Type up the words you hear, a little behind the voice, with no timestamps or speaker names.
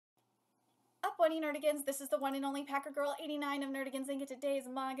Bunny Nerdigans? This is the one and only Packer Girl 89 of Nerdigans, and today's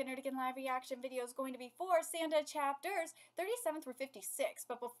Manga Nerdigan live reaction video is going to be for Sanda chapters 37 through 56.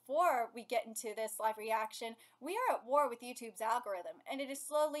 But before we get into this live reaction, we are at war with YouTube's algorithm, and it is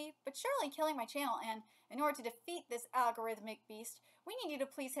slowly but surely killing my channel. And in order to defeat this algorithmic beast, we need you to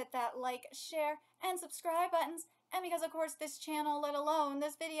please hit that like, share, and subscribe buttons. And because, of course, this channel, let alone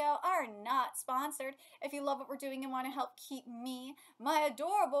this video, are not sponsored, if you love what we're doing and want to help keep me, my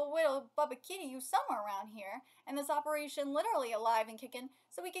adorable little Bubba Kitty, you somewhere around here, and this operation literally alive and kicking,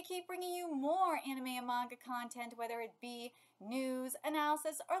 so we can keep bringing you more anime and manga content, whether it be news,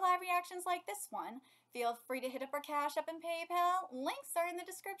 analysis, or live reactions like this one, feel free to hit up our Cash App and PayPal. Links are in the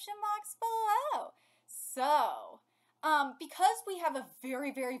description box below. So, because we have a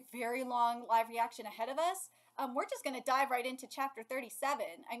very, very, very long live reaction ahead of us, we're just going to dive right into chapter 37.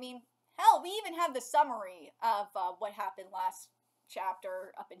 I mean, hell, we even have the summary of what happened last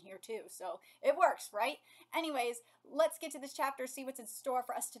chapter up in here too, so it works, right? Anyways, let's get to this chapter, see what's in store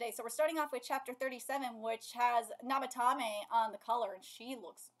for us today. So we're starting off with chapter 37, which has Namatame on the color, and she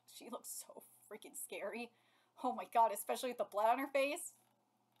looks so freaking scary. Oh my god, especially with the blood on her face.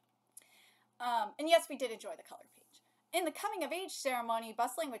 And yes, we did enjoy the color page. In the coming of age ceremony,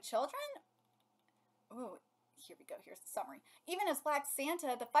 bustling with children? Ooh, here we go, here's the summary. Even as Black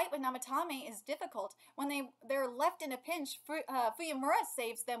Santa, the fight with Namatame is difficult. When they're left in a pinch, Fuyumura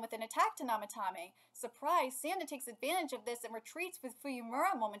saves them with an attack to Namatame. Surprise, Santa takes advantage of this and retreats with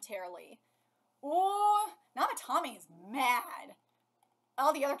Fuyumura momentarily. Ooh, Namatame is mad.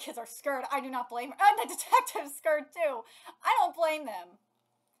 All the other kids are scared. I do not blame her. And the detective's scared too. I don't blame them.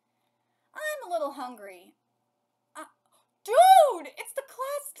 I'm a little hungry. Dude, it's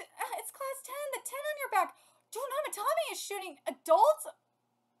class 10, the 10 on your back. Dude, Namatame is shooting adults?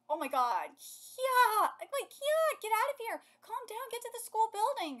 Oh my god. Yeah. Like, yeah, get out of here. Calm down, get to the school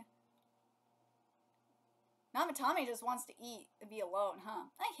building. Namatame just wants to eat and be alone,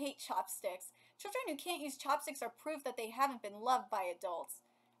 huh? I hate chopsticks. Children who can't use chopsticks are proof that they haven't been loved by adults.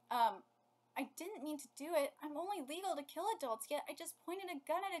 I didn't mean to do it. I'm only legal to kill adults, yet I just pointed a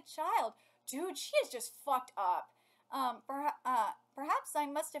gun at a child. Dude, she is just fucked up. Perhaps I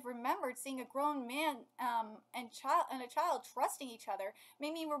must have remembered seeing a grown man and a child trusting each other.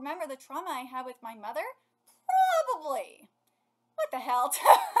 Made me remember the trauma I had with my mother? Probably. What the hell?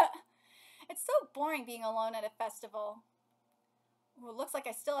 It's so boring being alone at a festival. Ooh, it looks like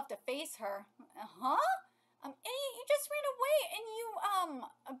I still have to face her. Huh? Idiot, you just ran away and you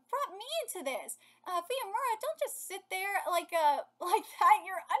brought me into this. Fuyumura, don't just sit there like that.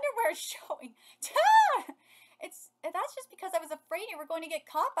 Your underwear is showing. That's just because I was afraid you were going to get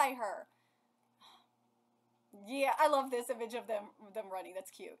caught by her. Yeah, I love this image of them running.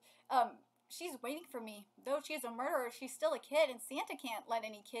 That's cute. She's waiting for me. Though she is a murderer, she's still a kid, and Santa can't let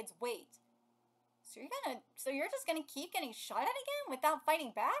any kids wait. So you're just gonna keep getting shot at again without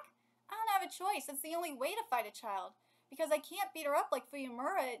fighting back? I don't have a choice. It's the only way to fight a child. Because I can't beat her up like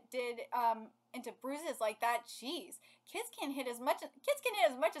Fuyumura did into bruises like that. Jeez. Kids can hit as much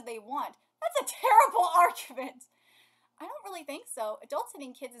as they want. That's a terrible argument. I don't really think so. Adults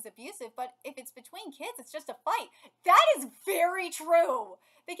hitting kids is abusive, but if it's between kids, it's just a fight. That is very true.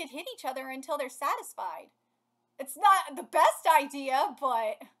 They could hit each other until they're satisfied. It's not the best idea,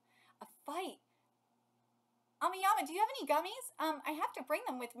 but a fight. Amiyama, do you have any gummies? I have to bring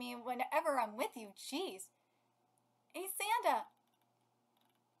them with me whenever I'm with you. Jeez. Hey, Sanda.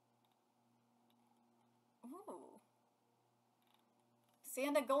 Ooh.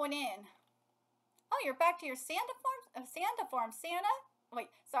 Sanda going in. Oh, you're back to your Sanda form, Santa?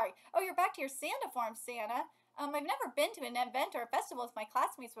 Wait, sorry. Oh, you're back to your Sanda form, Santa. I've never been to an event or a festival with my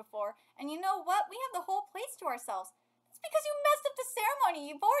classmates before, and you know what? We have the whole place to ourselves. It's because you messed up the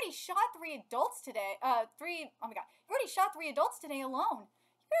ceremony. You've already shot 3 adults today. Oh my god. You've already shot 3 adults today alone.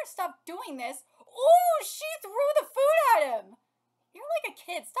 You better stop doing this. Ooh, she threw the food at him. You're like a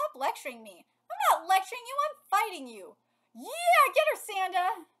kid. Stop lecturing me. I'm not lecturing you. I'm fighting you. Yeah, get her, Sanda.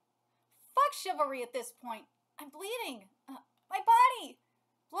 Fuck chivalry at this point. I'm bleeding. My body.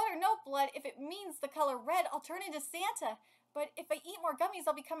 Blood or no blood, if it means the color red, I'll turn into Santa. But if I eat more gummies,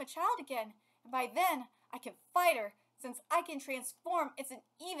 I'll become a child again. And by then, I can fight her. Since I can transform, it's an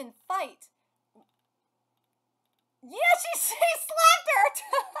even fight. Yeah, she slapped her!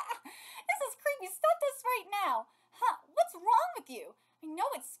 This is creepy. Stop this right now. Huh, what's wrong with you? I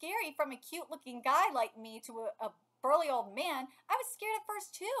know it's scary from a cute-looking guy like me to a burly old man. I was scared at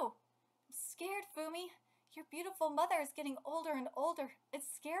first, too. I'm scared, Fumi. Your beautiful mother is getting older and older. It's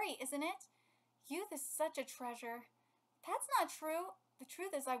scary, isn't it? Youth is such a treasure. That's not true. The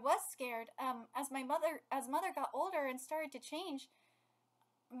truth is I was scared. As mother got older and started to change,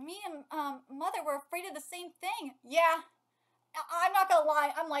 me and Mother were afraid of the same thing. Yeah, I'm not gonna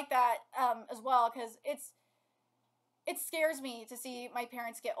lie, I'm like that as well, because it scares me to see my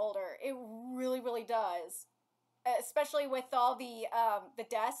parents get older. It really, really does, especially with all the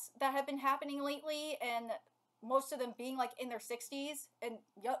deaths that have been happening lately, and most of them being like in their 60s and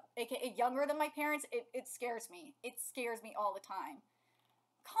aka younger than my parents. It scares me. It scares me all the time.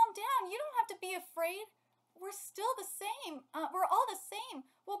 Calm down. You don't have to be afraid. We're still the same. We're all the same.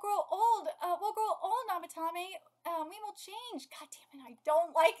 We'll grow old. We'll grow old, Namatame. We will change. God damn it, I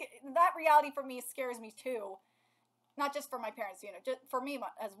don't like it. That reality for me scares me too. Not just for my parents, just for me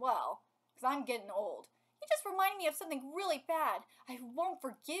as well. Because I'm getting old. You just reminded me of something really bad. I won't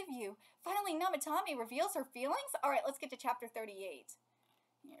forgive you. Finally, Namatame reveals her feelings. Alright, let's get to chapter 38.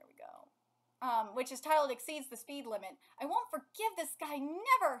 Here we go. Which is titled Exceeds the Speed Limit. I won't forgive this guy,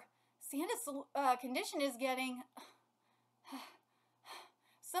 never! Sanda's condition is getting...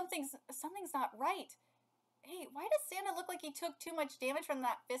 Something's not right. Hey, why does Sanda look like he took too much damage from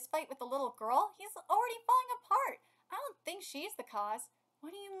that fist fight with the little girl? He's already falling apart. I don't think she's the cause. What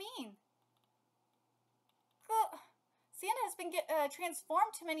do you mean? Sanda has been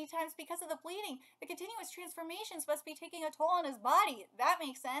transformed too many times because of the bleeding. The continuous transformations must be taking a toll on his body. That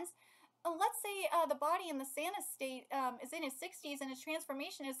makes sense. Let's say the body in the Sanda state is in his 60s and his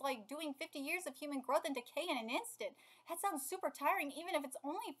transformation is like doing 50 years of human growth and decay in an instant. That sounds super tiring, even if it's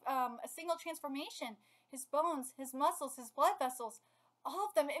only a single transformation. His bones, his muscles, his blood vessels, all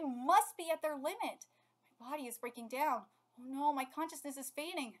of them, it must be at their limit. My body is breaking down. Oh no, my consciousness is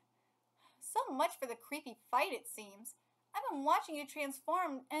fading. So much for the creepy fight, it seems. I've been watching you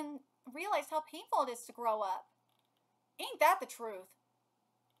transform and realized how painful it is to grow up. Ain't that the truth?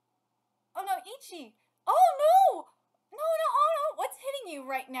 Oh no, Ichi! Oh no! Oh no! What's hitting you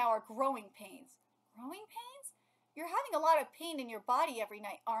right now are growing pains. Growing pains? You're having a lot of pain in your body every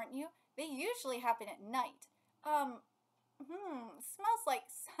night, aren't you? They usually happen at night. Smells like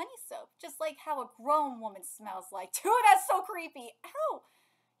honey soap, just like how a grown woman smells like. Dude, that's so creepy. Ow!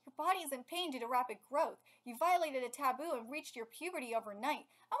 Your body is in pain due to rapid growth. You violated a taboo and reached your puberty overnight.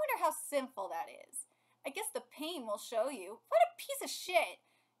 I wonder how sinful that is. I guess the pain will show you. What a piece of shit!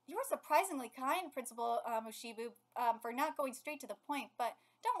 You were surprisingly kind, Principal Mushibu, for not going straight to the point, but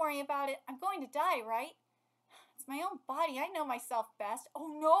don't worry about it. I'm going to die, right? It's my own body. I know myself best. Oh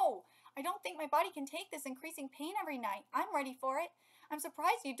no! I don't think my body can take this increasing pain every night. I'm ready for it. I'm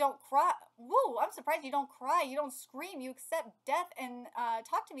surprised you don't cry. Woo! I'm surprised you don't cry. You don't scream. You accept death and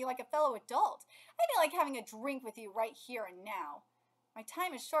talk to me like a fellow adult. I feel like having a drink with you right here and now. My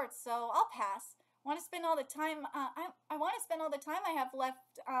time is short, so I'll pass. Want to spend all the time? I want to spend all the time I have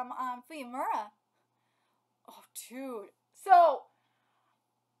left on Fuyamura. Oh, dude.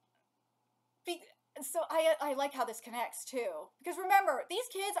 So I like how this connects too, because remember, these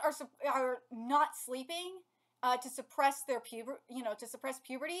kids are not sleeping to suppress their to suppress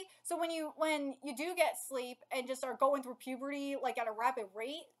puberty. So when you do get sleep and just are going through puberty like at a rapid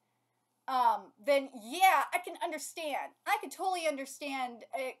rate, then yeah, I can understand. I can totally understand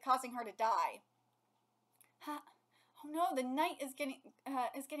it causing her to die. Oh no, the night is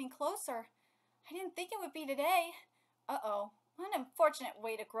getting closer. I didn't think it would be today. Uh-oh. What an unfortunate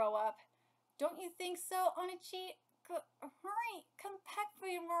way to grow up. Don't you think so, Onichi? Hurry, come back,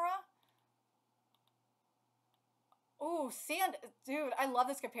 Fuyamura. Ooh, Sand, dude, I love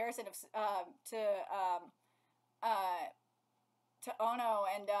this comparison of to Ono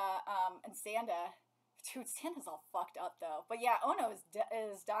and Sanda. Dude, Sanda's all fucked up though. But yeah, Ono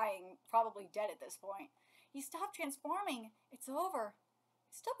is dying, probably dead at this point. You stopped transforming. It's over.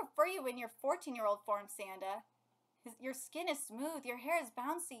 I still prefer you in your 14-year-old form, Sanda. Your skin is smooth, your hair is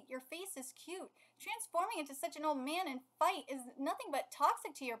bouncy, your face is cute. Transforming into such an old man and fight is nothing but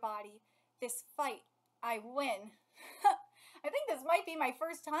toxic to your body. This fight, I win. I think this might be my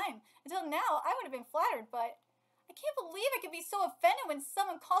first time. Until now, I would have been flattered, but I can't believe I could be so offended when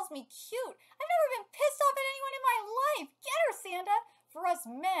someone calls me cute. I've never been pissed off at anyone in my life. Get her, Sanda. For us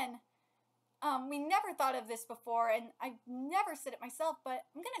men, we never thought of this before, and I've never said it myself, but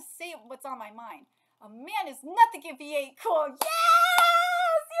I'm gonna say what's on my mind. A man is nothing if he ain't cool.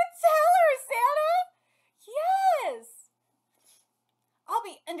 Yes! You tell her, Santa! Yes! I'll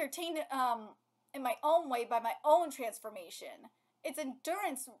be entertained in my own way by my own transformation. It's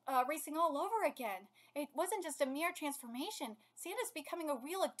endurance racing all over again. It wasn't just a mere transformation. Santa's becoming a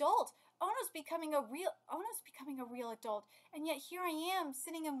real adult. Ono's becoming a real adult. And yet here I am,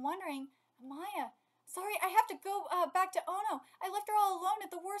 sitting and wondering, Maya, sorry, I have to go back to Ono. I left her all alone at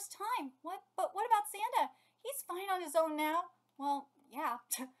the worst time. But what about Sanda? He's fine on his own now. Well, yeah.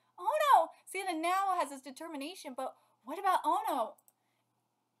 Ono! Sanda now has his determination, but what about Ono?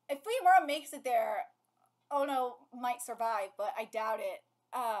 Kimura makes it there, Ono might survive, but I doubt it.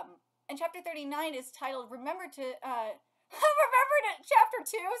 And chapter 39 is titled Remember to, chapter 2,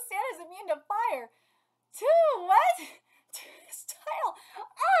 Santa's immune to fire. 2, what? This title. Oh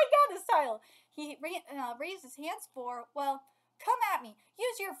my god, this title. He raised his hands for, well, come at me.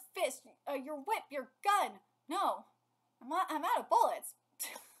 Use your fist, your whip, your gun. No, I'm out of bullets.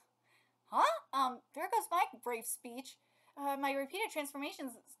 Huh? There goes my brave speech. My repeated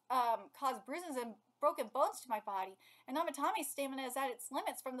transformations cause bruises and broken bones to my body, and Namatame's stamina is at its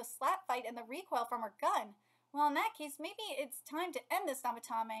limits from the slap fight and the recoil from her gun. Well, in that case, maybe it's time to end this,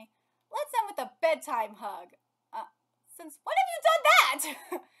 Namatame. Let's end with a bedtime hug. Since when have you done that?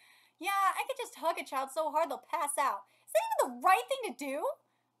 Yeah, I could just hug a child so hard they'll pass out. Is that even the right thing to do?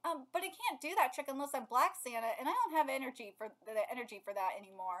 But I can't do that trick unless I'm Black Santa, and I don't have the energy for that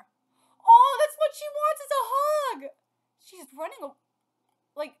anymore. Oh, that's what she wants, is a hug! She's running,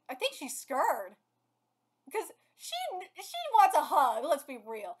 I think she's scared. Because she wants a hug, let's be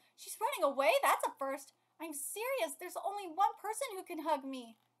real. She's running away, that's a first. I'm serious, there's only one person who can hug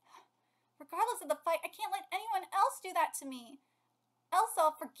me. Regardless of the fight, I can't let anyone else do that to me. Else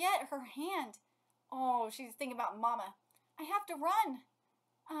I'll forget her hand. Oh, she's thinking about Mama. I have to run.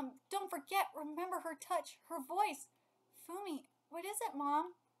 Don't forget, remember her touch, her voice. Fumi, what is it,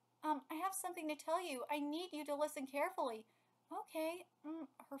 Mom? I have something to tell you. I need you to listen carefully. Okay,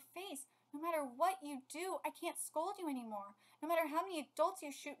 her face. No matter what you do, I can't scold you anymore. No matter how many adults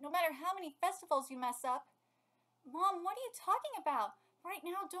you shoot, no matter how many festivals you mess up. Mom, what are you talking about? Right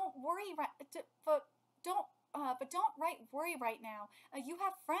now, don't worry, but don't worry right now. You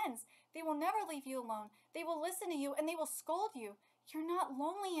have friends. They will never leave you alone. They will listen to you and they will scold you. You're not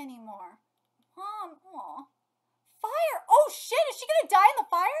lonely anymore. Mom, aw. Fire! Oh shit, is she gonna die in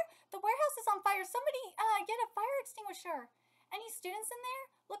the fire? The warehouse is on fire. Somebody, get a fire extinguisher. Any students in there?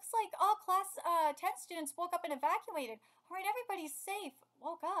 Looks like all class 10 students woke up and evacuated. Alright, everybody's safe.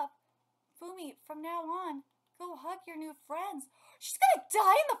 Woke up. Fumi, from now on, go hug your new friends. She's gonna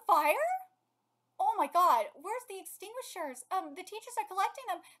die in the fire? Oh my god, where's the extinguishers? The teachers are collecting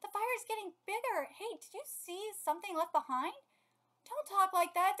them. The fire is getting bigger. Hey, did you see something left behind? Don't talk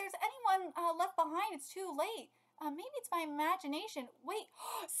like that. If there's anyone left behind, it's too late. Maybe it's my imagination. Wait,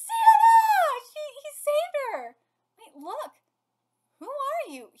 Santa! He saved her! Wait, look. Who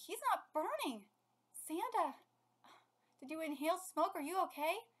are you? He's not burning. Santa. Did you inhale smoke? Are you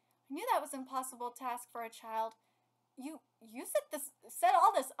okay? I knew that was an impossible task for a child. You set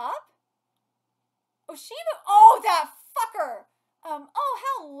all this up? Oshiba? Oh, that fucker! Oh,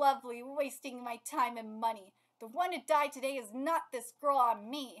 how lovely, wasting my time and money. The one who died today is not this girl on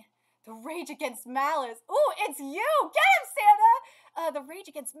me. The rage against malice. Ooh, it's you! Get him, Santa! The rage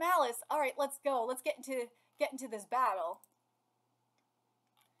against malice. Alright, let's go. Let's get into this battle.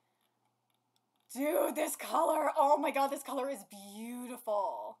 Dude, this color. Oh my god, this color is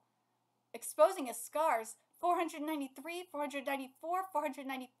beautiful. Exposing his scars. 493, 494,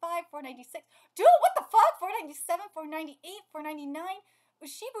 495, 496. Dude, what the fuck? 497, 498, 499.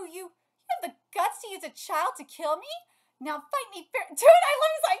 Ushibu, you have the guts to use a child to kill me? Now fight me fair. Dude, I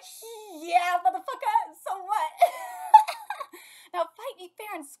was like, yeah, motherfucker. So what? Now fight me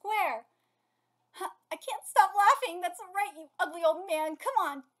fair and square. I can't stop laughing. That's right, you ugly old man. Come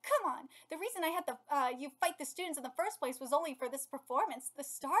on, come on. The reason I had you fight the students in the first place was only for this performance. The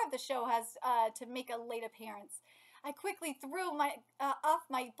star of the show has to make a late appearance. I quickly threw off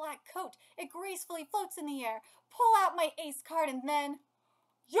my black coat. It gracefully floats in the air. Pull out my ace card and then...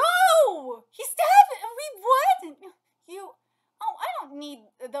 Yo! He stabbed me. What? You... Oh, I don't need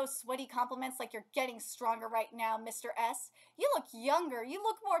those sweaty compliments like you're getting stronger right now, Mr. S. You look younger. You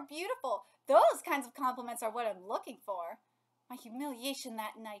look more beautiful. Those kinds of compliments are what I'm looking for. My humiliation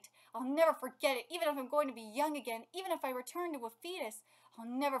that night. I'll never forget it, even if I'm going to be young again, even if I return to a fetus. I'll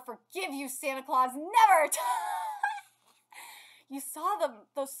never forgive you, Santa Claus. Never! You saw them,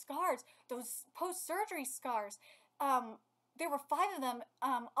 those scars, those post-surgery scars. There were 5 of them.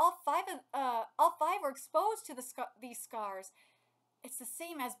 All five were exposed to these scars. It's the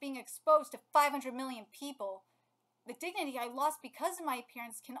same as being exposed to 500 million people. The dignity I lost because of my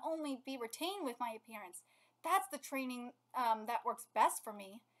appearance can only be retained with my appearance. That's the training that works best for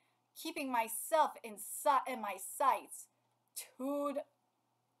me. Keeping myself in my sights. Dude,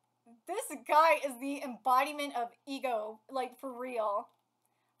 this guy is the embodiment of ego, like for real.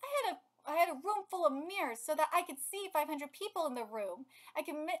 I had a room full of mirrors so that I could see 500 people in the room. I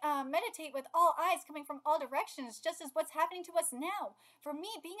can meditate with all eyes coming from all directions, just as what's happening to us now. For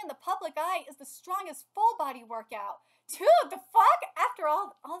me, being in the public eye is the strongest full body workout. Dude, the fuck? After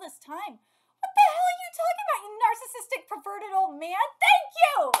all this time. What the hell are you talking about, you narcissistic, perverted old man? Thank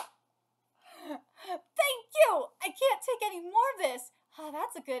you!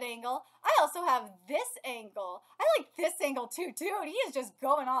 that's a good angle. I also have this angle. I like this angle too, dude. He is just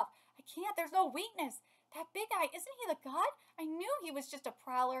going off. I can't. There's no weakness. That big guy, isn't he the god? I knew he was just a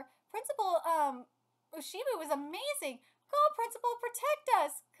prowler. Principal, Ushibu was amazing. Go, Principal, protect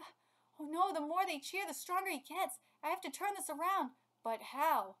us. Oh no, the more they cheer, the stronger he gets. I have to turn this around. But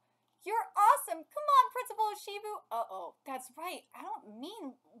how? You're awesome. Come on, Principal Ushibu. Uh-oh, that's right. I don't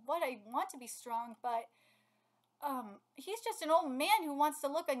mean what I want to be strong, but... he's just an old man who wants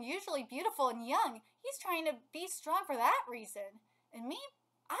to look unusually beautiful and young. He's trying to be strong for that reason. And me?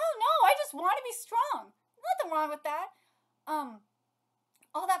 I don't know. I just want to be strong. Nothing wrong with that.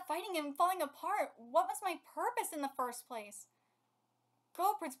 All that fighting and falling apart. What was my purpose in the first place?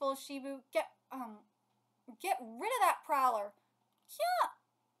 Go, Principal Shibu. Get rid of that prowler. Yeah.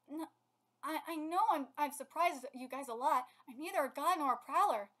 No, I know I've surprised you guys a lot. I'm neither a god nor a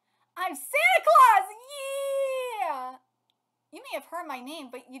prowler. I'm Santa Claus! Yeah! You may have heard my name,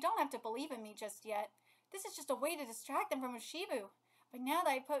 but you don't have to believe in me just yet. This is just a way to distract them from Ushibu. But now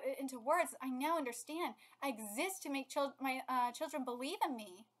that I put it into words, I now understand. I exist to make my children believe in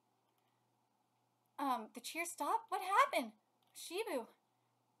me. The cheer stopped? What happened? Ushibu.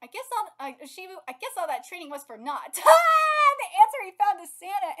 I guess all that training was for naught. The answer he found is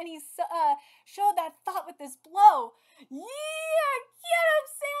Santa, and he showed that thought with this blow. Yeah, get him,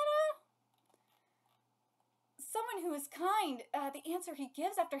 Santa! Someone who is kind, the answer he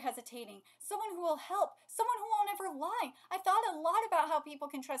gives after hesitating. Someone who will help. Someone who won't ever lie. I thought a lot about how people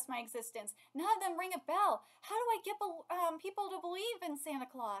can trust my existence. None of them ring a bell. How do I get people to believe in Santa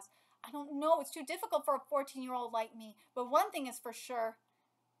Claus? I don't know. It's too difficult for a 14-year-old like me. But one thing is for sure.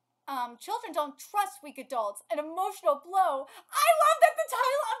 Children don't trust weak adults. An emotional blow. I love that the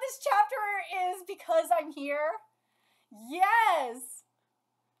title of this chapter is Because I'm Here. Yes.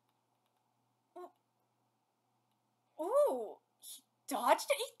 Ooh, he dodged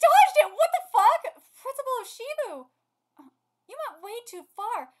it? He dodged it! What the fuck? Principal Ushibu! You went way too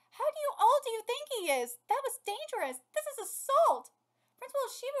far. How old do you think he is? That was dangerous. This is assault. Principal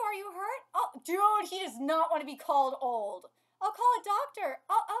Ushibu, are you hurt? Oh, dude, he does not want to be called old. I'll call a doctor.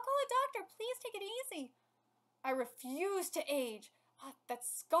 I'll call a doctor. Please take it easy. I refuse to age. That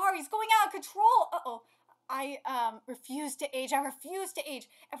scar, he's going out of control. Uh-oh. I refuse to age. I refuse to age.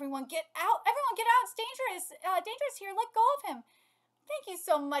 Everyone get out. Everyone get out. It's dangerous. Dangerous here. Let go of him. Thank you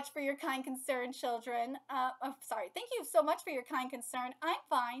so much for your kind concern, children. Thank you so much for your kind concern. I'm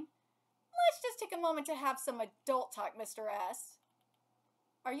fine. Let's just take a moment to have some adult talk, Mr. S.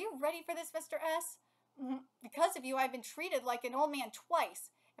 Are you ready for this, Mr. S? Because of you, I've been treated like an old man twice.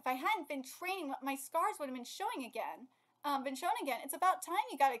 If I hadn't been training, my scars would have been showing again. It's about time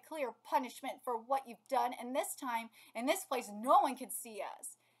you got a clear punishment for what you've done, and this time, in this place, no one can see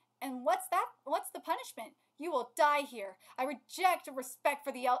us. And what's that? What's the punishment? You will die here. I reject respect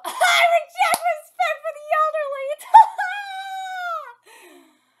for the I reject respect for the elderly!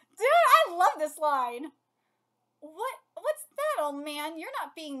 Dude, I love this line. What's that, old man? You're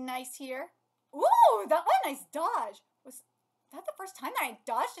not being nice here. Ooh, what a nice dodge. Was that the first time that I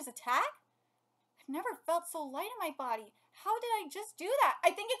dodged his attack? I've never felt so light in my body. How did I just do that?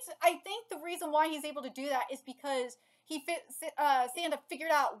 I think the reason why he's able to do that is because Sanda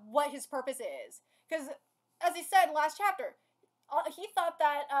figured out what his purpose is. Because, as he said last chapter, he thought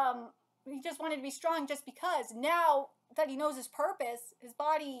that he just wanted to be strong just because. Now that he knows his purpose, his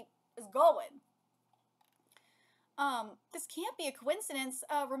body is going. This can't be a coincidence.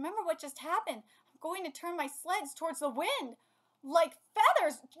 Remember what just happened. I'm going to turn my sleds towards the wind. Like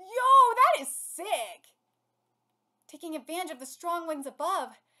feathers. Yo, that is sick. Taking advantage of the strong winds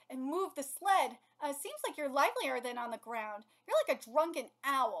above and move the sled. Seems like you're livelier than on the ground. You're like a drunken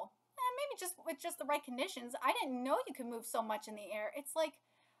owl. Maybe just with just the right conditions. I didn't know you could move so much in the air. It's like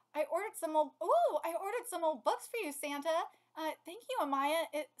I ordered some old books for you, Santa. Thank you, Amaya.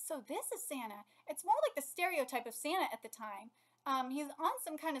 So this is Santa. It's more like the stereotype of Santa at the time. He's on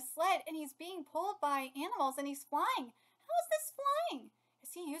some kind of sled and he's being pulled by animals and he's flying. How is this flying?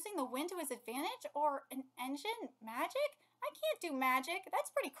 Is he using the wind to his advantage or an engine? Magic? I can't do magic.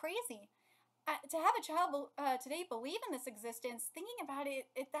 That's pretty crazy. To have a child today believe in this existence, thinking about it,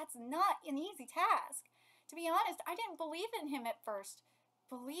 that's not an easy task. To be honest, I didn't believe in him at first.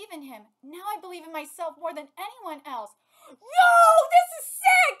 Believe in him. Now I believe in myself more than anyone else. Yo, this is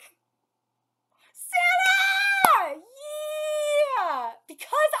sick! Santa! Yeah!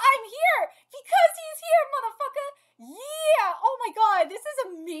 Because I'm here! Because he's here, motherfucker! Yeah! Oh my god, this is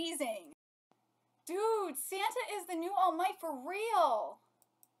amazing. Dude, Santa is the new All Might for real.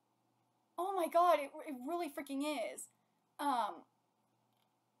 Oh my god, it really freaking is.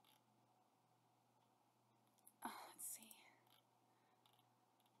 Let's see.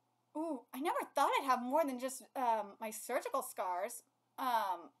 Ooh, I never thought I'd have more than just my surgical scars.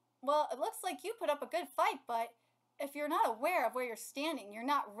 Well, it looks like you put up a good fight, but if you're not aware of where you're standing, you're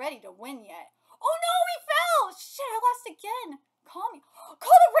not ready to win yet. Oh no, we fell! Shit, I lost again. Call me.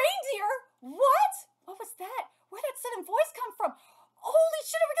 Call the reindeer! What? What was that? Where'd that sudden voice come from? Holy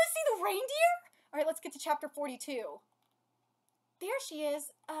shit, are we gonna see the reindeer? Alright, let's get to chapter 42. There she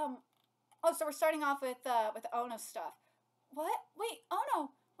is. Oh, so we're starting off with Ono stuff. What? Wait,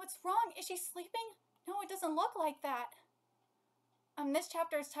 Ono, what's wrong? Is she sleeping? No, it doesn't look like that. This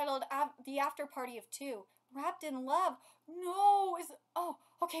chapter is titled The After Party of Two. Wrapped in Love. No, oh,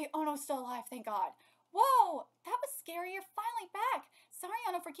 okay, Ono's still alive, thank God. Whoa, that was scary. You're finally back. Sorry,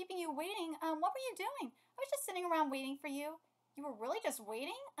 Ono, for keeping you waiting. What were you doing? I was just sitting around waiting for you. You were really just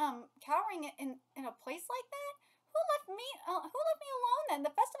waiting? Cowering in a place like that? Who left me alone then?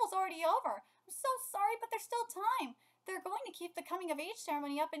 The festival's already over. I'm so sorry, but there's still time. They're going to keep the coming of age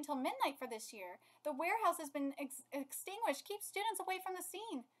ceremony up until midnight for this year. The warehouse has been extinguished. Keep students away from the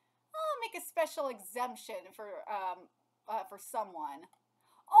scene. I'll make a special exemption for someone.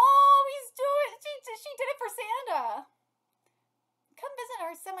 Oh, she did it for Sanda. Come visit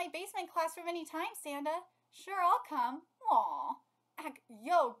our semi-basement classroom anytime, Sanda. Sure, I'll come. Aw.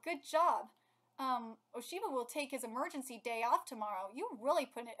 Yo, good job. Oshiba will take his emergency day off tomorrow. You really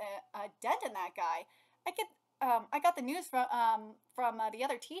put a dent in that guy. I got the news from the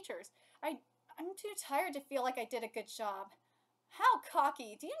other teachers. I'm too tired to feel like I did a good job. How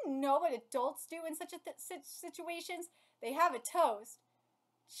cocky. Do you know what adults do in such situations? They have a toast.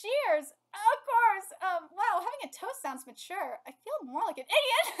 Cheers! Of course! Wow, having a toast sounds mature. I feel more like an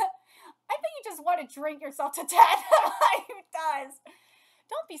idiot. I think you just want to drink yourself to death. Who does?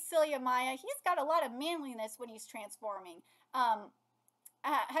 Don't be silly, Amaya. He's got a lot of manliness when he's transforming.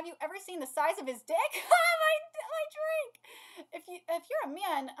 Have you ever seen the size of his dick? my drink! If you're a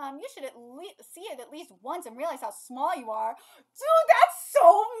man, you should at least see it at least once and realize how small you are. Dude, that's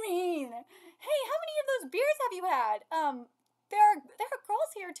so mean! Hey, how many of those beers have you had? There are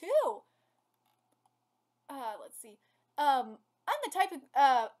girls here too. Let's see. I'm the type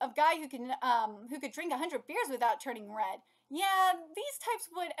of guy who could drink 100 beers without turning red. Yeah, these types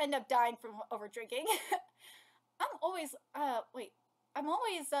would end up dying from over drinking. I'm always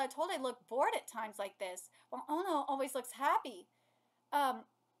told I look bored at times like this, while Ono always looks happy. Ono,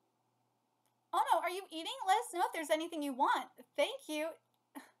 are you eating? Let us know if there's anything you want. Thank you.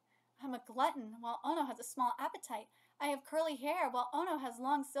 I'm a glutton, while Ono has a small appetite. I have curly hair, while Ono has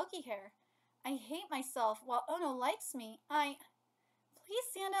long, silky hair. I hate myself, while Ono likes me. Please,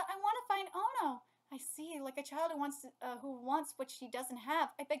 Sanda, I want to find Ono. I see, like a child who wants what she doesn't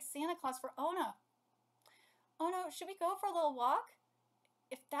have. I beg Santa Claus for Ono. Ono, should we go for a little walk?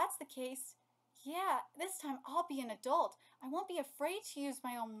 If that's the case, yeah, this time I'll be an adult. I won't be afraid to use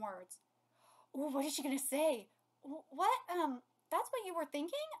my own words. Ooh, what is she gonna say? What? That's what you were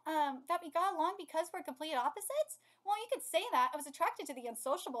thinking? That we got along because we're complete opposites? Well, you could say that. I was attracted to the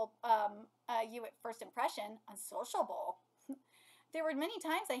unsociable, you at first impression. Unsociable. There were many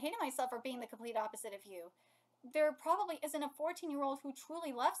times I hated myself for being the complete opposite of you. There probably isn't a 14-year-old who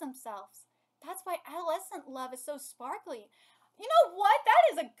truly loves themselves. That's why adolescent love is so sparkly. You know what? That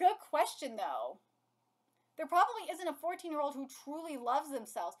is a good question, though. There probably isn't a 14-year-old who truly loves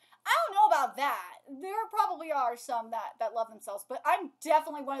themselves. I don't know about that. There probably are some that love themselves, but I'm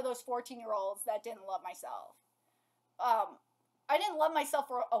definitely one of those 14-year-olds that didn't love myself. I didn't love myself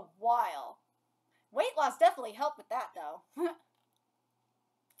for a while. Weight loss definitely helped with that, though.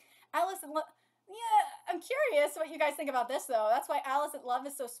 Yeah, I'm curious what you guys think about this, though. That's why adolescent love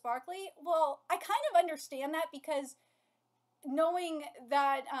is so sparkly. Well, I kind of understand that because knowing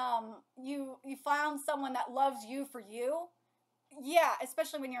that you found someone that loves you for you, yeah,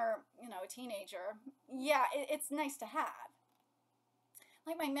 especially when you're, a teenager, yeah, it's nice to have.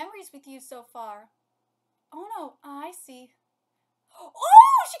 Like my memories with you so far. Oh no, I see. Oh,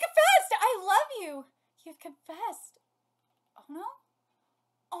 she confessed! I love you! You've confessed. Oh no?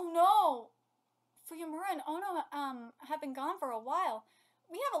 Oh no! Fuyamura and Ono have been gone for a while.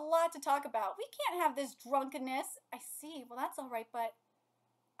 We have a lot to talk about. We can't have this drunkenness. I see. Well, that's all right, but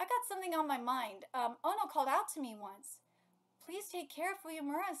I got something on my mind. Ono called out to me once. Please take care of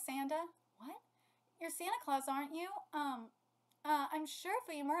Fuyamura, Sanda. What? You're Santa Claus, aren't you? I'm sure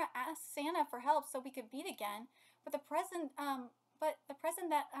Fuyamura asked Santa for help so we could meet again. But the present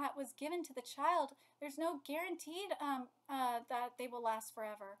that was given to the child, there's no guarantee that they will last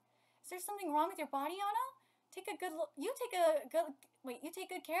forever. Is there something wrong with your body, Ono? You take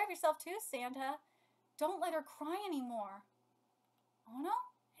good care of yourself too, Santa. Don't let her cry anymore. Ono?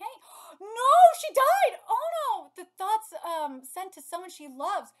 Hey. No, she died! Oh no! The thoughts sent to someone she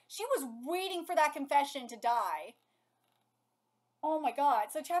loves. She was waiting for that confession to die. Oh my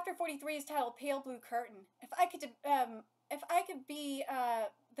god. So chapter 43 is titled Pale Blue Curtain. If I could be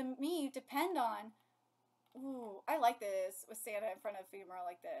the me you depend on. Ooh, I like this with Santa in front of Fuyumura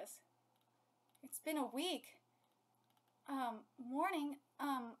like this. It's been a week. Morning,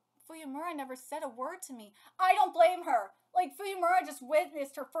 Fuyumura never said a word to me. I don't blame her. Like, Fuyumura just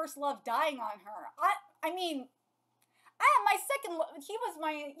witnessed her first love dying on her. I mean, my second love, he was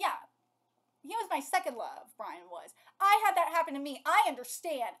my second love, Brian was. I had that happen to me. I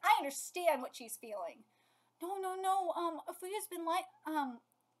understand what she's feeling. No, Fuyu's been like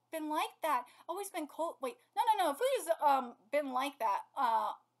that. Always been cold. Wait, no. Fuyu's been like that.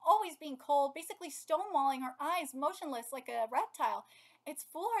 Always being cold, basically stonewalling her eyes, motionless like a reptile. It's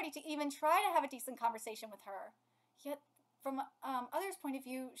foolhardy to even try to have a decent conversation with her. Yet, from others' point of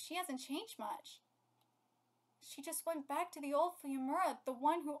view, she hasn't changed much. She just went back to the old Fuyumura, the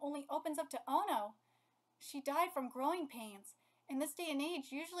one who only opens up to Ono. She died from growing pains. In this day and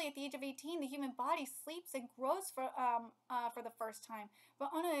age, usually at the age of 18, the human body sleeps and grows for the first time.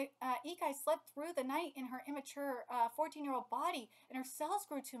 But Ono Ikai slept through the night in her immature 14-year-old body, and her cells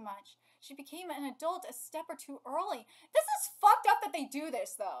grew too much. She became an adult a step or two early. This is fucked up that they do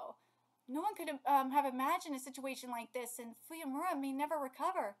this, though. No one could have imagined a situation like this, and Fuyumura may never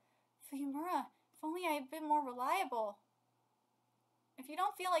recover. Fuyumura, if only I had been more reliable. If you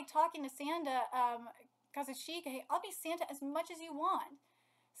don't feel like talking to Sanda, Kazushige, I'll be Santa as much as you want.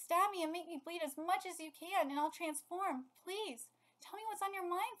 Stab me and make me bleed as much as you can, and I'll transform. Please, tell me what's on your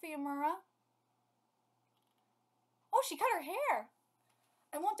mind, Fuyumura. Oh, she cut her hair.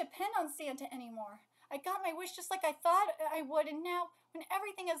 I won't depend on Santa anymore. I got my wish just like I thought I would, and now, when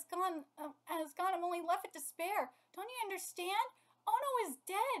everything has gone, I'm only left with despair. Don't you understand? Ono is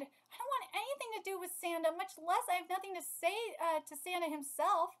dead. I don't want anything to do with Santa, much less I have nothing to say to Santa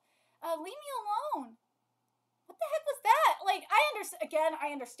himself. Leave me alone. What the heck was that? Like,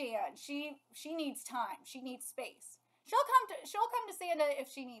 I understand. She needs time. She needs space. She'll come to Santa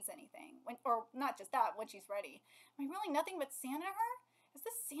if she needs anything. Or not just that, when she's ready. Am I really nothing but Santa to her? Is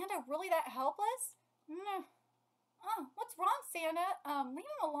this Santa really that helpless? No. Oh, what's wrong, Santa? Leave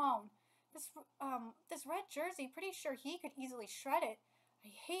him alone. This red jersey, pretty sure he could easily shred it.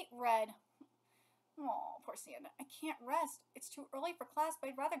 I hate red. Oh, poor Santa. I can't rest. It's too early for class, but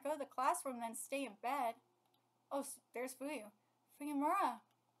I'd rather go to the classroom than stay in bed. Oh, there's Fuyu. Fuyumura.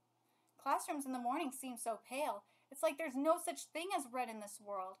 Classrooms in the morning seem so pale. It's like there's no such thing as red in this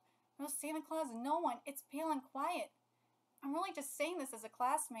world. No Santa Claus, no one. It's pale and quiet. I'm really just saying this as a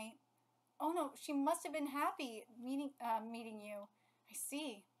classmate. Oh no, she must have been happy meeting you. I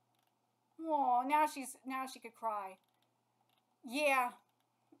see. Oh, now she could cry. Yeah.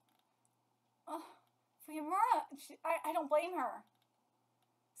 Oh, Fuyumura, I don't blame her.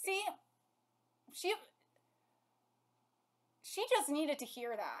 See, she just needed to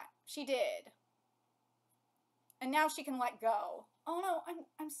hear that. She did. And now she can let go. Oh no,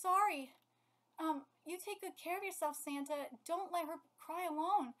 I'm sorry. You take good care of yourself, Santa. Don't let her cry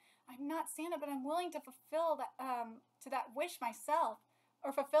alone. I'm not Santa, but I'm willing to fulfill that wish myself.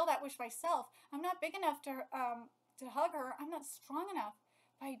 I'm not big enough to hug her. I'm not strong enough.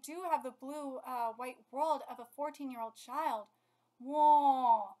 But I do have the blue-white world of a 14-year-old child.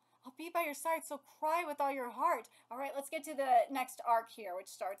 Whoa. I'll be by your side, so cry with all your heart. All right, let's get to the next arc here, which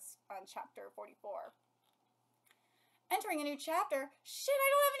starts on chapter 44. Entering a new chapter. Shit, I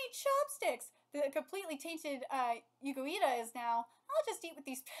don't have any chopsticks. The completely tainted Yuguita is now. I'll just eat with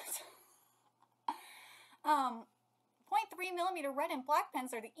these pens. 0.3mm red and black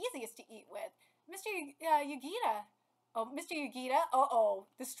pens are the easiest to eat with. Mr. Yugita. Oh, Mr. Yugita. Uh-oh,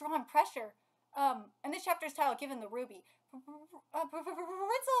 the strong pressure. And this chapter is titled Given the Ruby.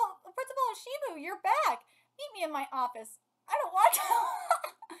 Principal Shibu, you're back. Meet me in my office. I don't want to.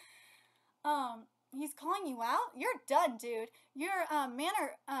 He's calling you out? You're done, dude. Your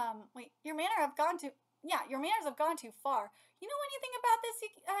manners have gone too far. You know anything about this,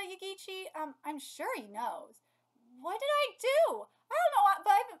 Yugichi? I'm sure he knows. What did I do? I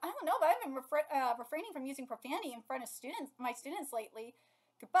don't know, but I've been refraining from using profanity in front of my students lately.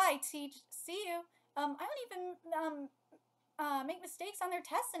 Goodbye, teach. See you. I don't even make mistakes on their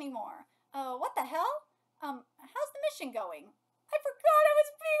tests anymore. What the hell? How's the mission going? I forgot I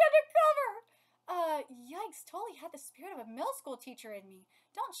was being undercover. Yikes, totally had the spirit of a middle school teacher in me.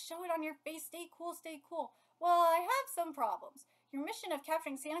 Don't show it on your face. Stay cool, stay cool. Well, I have some problems. Your mission of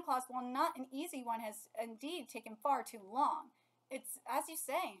capturing Santa Claus, while not an easy one, has indeed taken far too long. It's, as you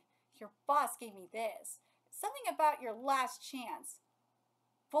say, your boss gave me this. Something about your last chance.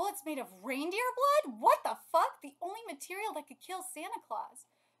 Bullets made of reindeer blood? What the fuck? The only material that could kill Santa Claus.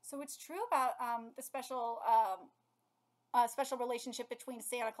 So it's true about the special relationship between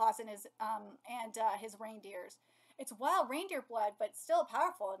Santa Claus and his reindeers. It's wild reindeer blood, but still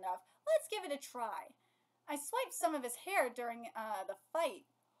powerful enough. Let's give it a try. I swiped some of his hair during the fight.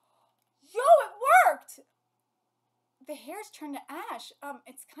 Yo, it worked! The hair's turned to ash.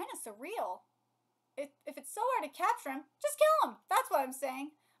 It's kind of surreal. If it's so hard to capture him, just kill him. That's what I'm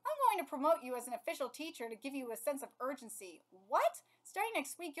saying. I'm going to promote you as an official teacher to give you a sense of urgency. What? Starting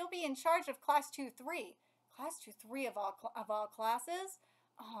next week, you'll be in charge of Class 2-3. Class 2-3 of all classes?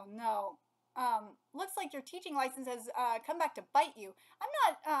 Oh, no. Looks like your teaching license has come back to bite you. I'm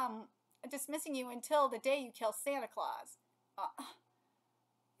not dismissing you until the day you kill Santa Claus.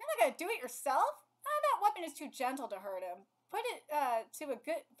 You're not going to do it yourself? That weapon is too gentle to hurt him. Put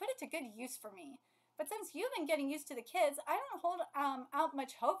it to good use for me. But since you've been getting used to the kids, I don't hold out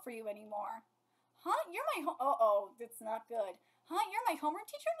much hope for you anymore. Huh? You're my that's not good. Huh? You're my homeroom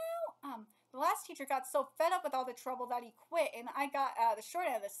teacher now? The last teacher got so fed up with all the trouble that he quit, and I got the short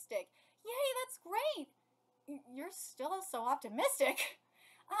end of the stick. Yay, that's great. You're still so optimistic.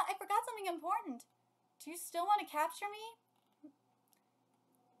 I forgot something important. Do you still want to capture me?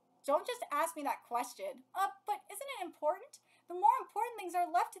 Don't just ask me that question. But isn't it important? The more important things are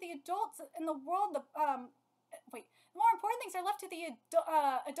left to the adults in the world, the more important things are left to the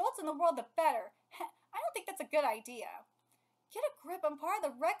adults in the world, the better. I don't think that's a good idea. Get a grip. I'm part of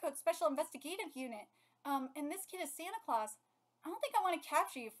the Redcoat Special Investigative Unit. And this kid is Santa Claus. I don't think I want to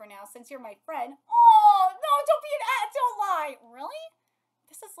capture you for now, since you're my friend. Oh, no, don't be an ass, don't lie. Really?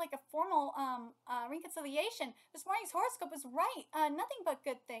 This is like a formal reconciliation. This morning's horoscope was right. Nothing but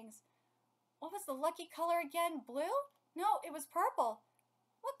good things. What was the lucky color again? Blue? No, it was purple.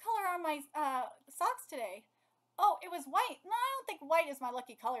 What color are my socks today? Oh, it was white. No, I don't think white is my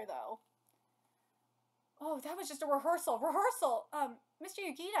lucky color, though. Oh, that was just a rehearsal. Mr.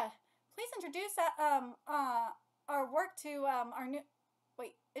 Yugita, please introduce our work to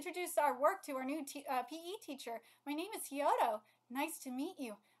our new PE teacher. My name is Hyoto. Nice to meet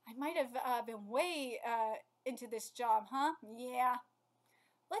you. I might have been way into this job, huh? Yeah.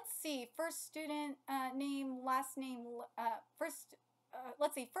 Let's see. First student name, last name. Let's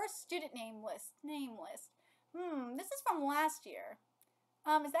see. First student name list. This is from last year.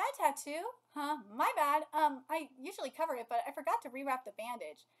 Is that a tattoo? Huh? My bad. I usually cover it, but I forgot to rewrap the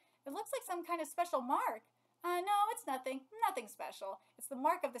bandage. It looks like some kind of special mark. No, it's nothing. Nothing special. It's the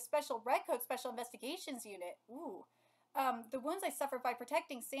mark of the Special Redcoat Special Investigations Unit. Ooh. The wounds I suffered by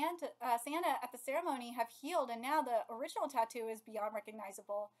protecting Santa at the ceremony have healed, and now the original tattoo is beyond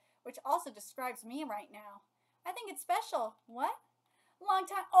recognizable, which also describes me right now. I think it's special. What? Long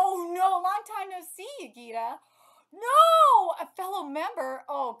time. Oh no, long time no see, Yugita. No! A fellow member?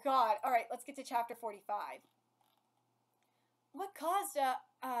 Oh god. Alright, let's get to chapter 45. What caused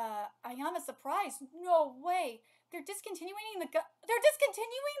Ayama's surprise? No way. They're discontinuing the gummy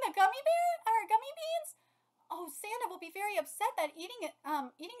beans? Oh, Santa will be very upset that eating it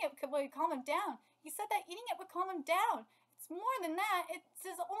would calm him down. He said that eating it would calm him down. It's more than that. It's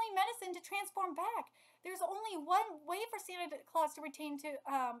his only medicine to transform back. There's only one way for Santa Claus to return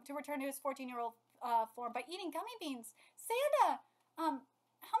to his 14-year-old form, by eating gummy beans. Santa,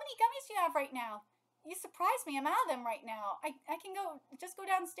 how many gummies do you have right now? You surprised me. I'm out of them right now. I can just go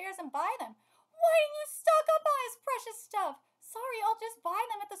downstairs and buy them. Why didn't you stock up on his precious stuff? Sorry, I'll just buy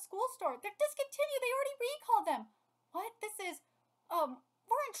them at the school store. They're discontinued. They already recalled them. What? This is,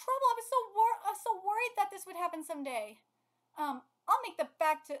 we're in trouble. I was so worried that this would happen someday. I'll make the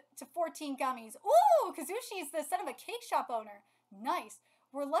back to 14 gummies. Ooh, Kazushi is the son of a cake shop owner. Nice.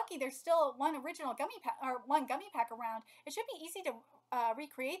 We're lucky there's still one gummy pack around. It should be easy to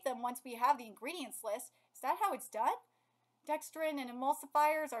recreate them once we have the ingredients list. Is that how it's done? Dextrin and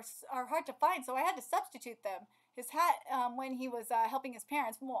emulsifiers are hard to find, so I had to substitute them. His hat, when he was helping his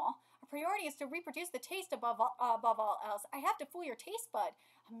parents, Our priority is to reproduce the taste above all else. I have to fool your taste bud.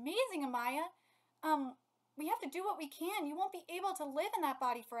 Amazing, Amaya. We have to do what we can. You won't be able to live in that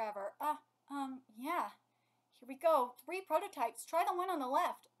body forever. Yeah. Here we go. 3 prototypes. Try the one on the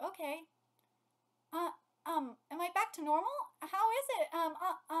left. Okay. Am I back to normal? How is it?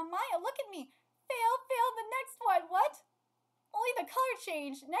 Maya, look at me. Fail, the next one. What? Only the color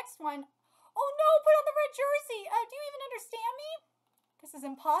changed. Next one. Oh no, put on the red jersey. Do you even understand me? This is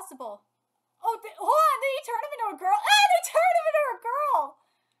impossible. Oh, hold on. Did he turn him into a girl? They turned him into a girl.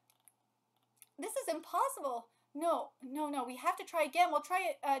 This is impossible. No. We have to try again. We'll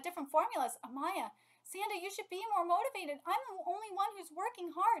try different formulas. Amaya, Sanda, you should be more motivated. I'm the only one who's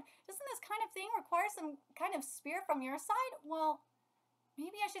working hard. Doesn't this kind of thing require some kind of spirit from your side? Well,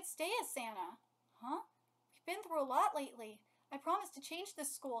 Maybe I should stay as Santa. Huh? We've been through a lot lately. I promised to change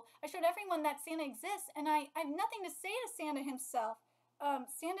this school. I showed everyone that Santa exists, and I have nothing to say to Santa himself.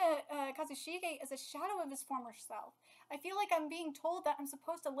 Santa Kazushige is a shadow of his former self. I feel like I'm being told that I'm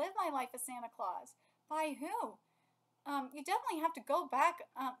supposed to live my life as Santa Claus. By who? You definitely have to go back.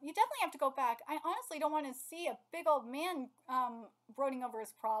 I honestly don't want to see a big old man brooding over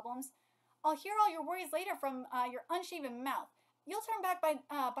his problems. I'll hear all your worries later from your unshaven mouth. You'll turn back by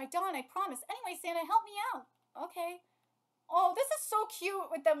dawn, I promise. Anyway, Santa, help me out. Okay. Oh, this is so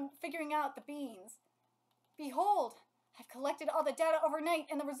cute with them figuring out the beans. Behold, I've collected all the data overnight,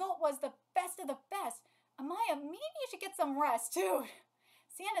 and the result was the best of the best. Amaya, maybe you should get some rest, dude.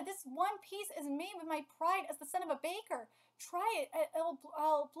 Santa, this one piece is made with my pride as the son of a baker. Try it.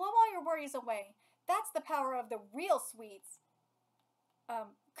 I'll blow all your worries away. That's the power of the real sweets.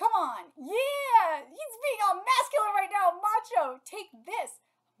 Come on. Yeah! He's being all masculine right now, macho. Take this.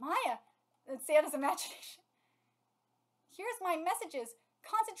 Maya, Santa's imagination. Here's my messages.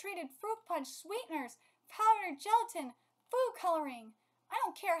 Concentrated fruit punch, sweeteners, powdered gelatin, food coloring. I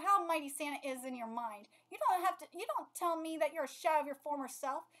don't care how mighty Santa is in your mind. You don't tell me that you're a shadow of your former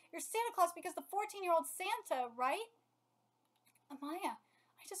self. You're Santa Claus because the 14-year-old Santa, right? Amaya,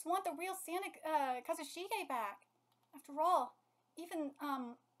 I just want the real Santa Kazushige back. After all, even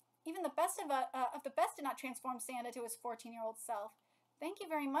the best of the best did not transform Santa to his 14-year-old self. Thank you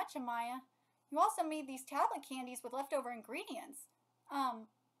very much, Amaya. You also made these tablet candies with leftover ingredients.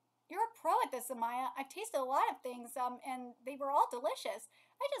 You're a pro at this, Amaya. I've tasted a lot of things, and they were all delicious.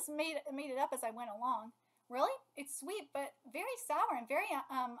 I just made it up as I went along. Really? It's sweet, but very sour and very,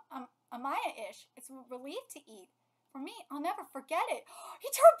 Amaya-ish. It's a relief to eat. For me, I'll never forget it. He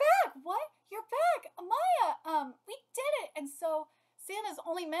turned back! What? You're back! Amaya! We did it! And so, Santa's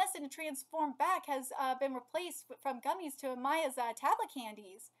only medicine to transform back has, been replaced from gummies to Amaya's, tablet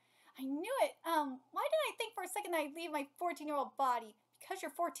candies. I knew it. Why did I think for a second that I'd leave my 14-year-old body? Because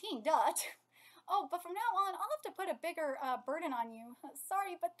you're 14, duh. Oh, but from now on, I'll have to put a bigger burden on you.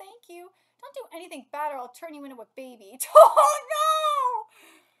 Sorry, but thank you. Don't do anything bad or I'll turn you into a baby. Oh, no!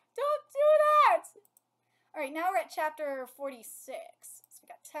 Don't do that! All right, now we're at chapter 46. So we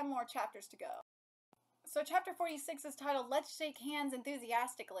got 10 more chapters to go. So chapter 46 is titled, Let's Shake Hands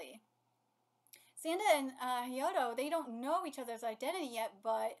Enthusiastically. Sanda and Hyodo, they don't know each other's identity yet,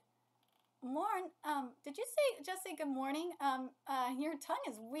 but... Morn, did you just say good morning? Your tongue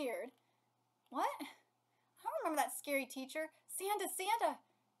is weird. What? I don't remember that scary teacher. Sanda!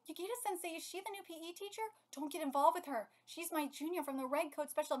 Yukita-sensei, is she the new PE teacher? Don't get involved with her. She's my junior from the Red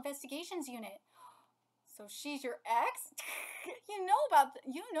Coat Special Investigations Unit. So she's your ex? You know about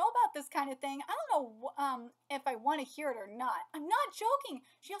this kind of thing. I don't know if I want to hear it or not. I'm not joking.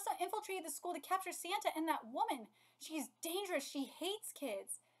 She also infiltrated the school to capture Santa and that woman. She's dangerous. She hates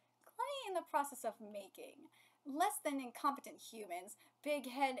kids. In the process of making less than incompetent humans, big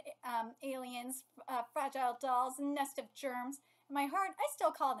head aliens, fragile dolls, nest of germs. In my heart, I still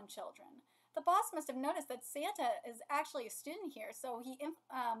call them children. The boss must have noticed that Santa is actually a student here, so he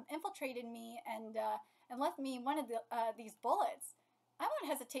infiltrated me and left me one of these bullets. I won't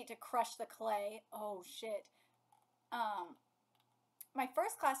hesitate to crush the clay. Oh shit. My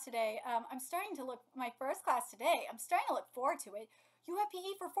first class today. I'm starting to look forward to it. You have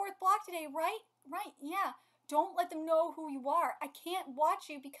PE for 4th block today, right? Right, yeah. Don't let them know who you are. I can't watch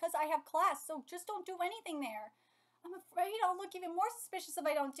you because I have class, so just don't do anything there. I'm afraid I'll look even more suspicious if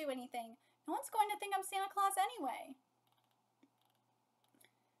I don't do anything. No one's going to think I'm Santa Claus anyway.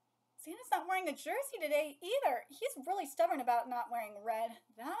 Santa's not wearing a jersey today either. He's really stubborn about not wearing red.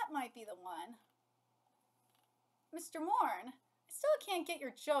 That might be the one. Mr. Morn, I still can't get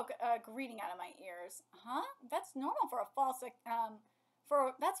your joke greeting out of my ears. Huh? That's normal for a false...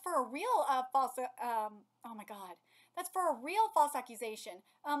 That's for a real false accusation.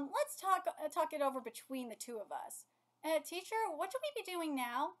 Let's talk it over between the two of us. Teacher, what should we be doing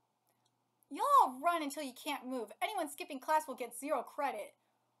now? Y'all run until you can't move. Anyone skipping class will get 0 credit.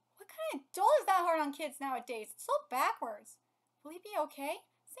 What kind of doll is that hard on kids nowadays? It's so backwards. Will he be okay?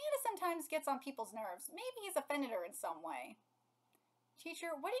 Santa sometimes gets on people's nerves. Maybe he's offended her in some way.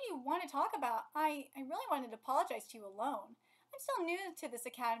 Teacher, what did you want to talk about? I really wanted to apologize to you alone. I'm still new to this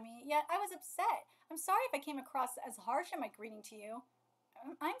academy, yet I was upset. I'm sorry if I came across as harsh in my greeting to you.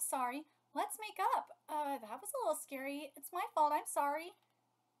 I'm sorry. Let's make up. That was a little scary. It's my fault. I'm sorry.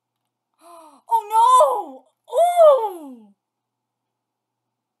 Oh no! Oh!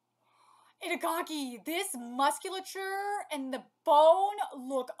 Itagaki, this musculature and the bone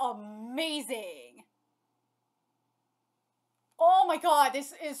look amazing. Oh my god,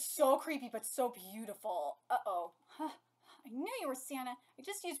 this is so creepy but so beautiful. Uh-oh. I knew you were Santa. I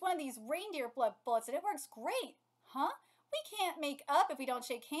just used one of these reindeer blood bullets and it works great. Huh? We can't make up if we don't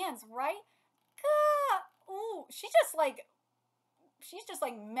shake hands, right? Gah! Ooh, she's just like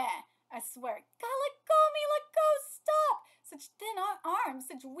meh. I swear. God, let go of me, let go, stop! Such thin arms,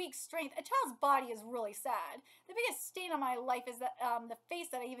 such weak strength. A child's body is really sad. The biggest stain on my life is that the face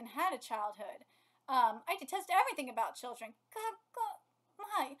that I even had a childhood. I detest everything about children. God,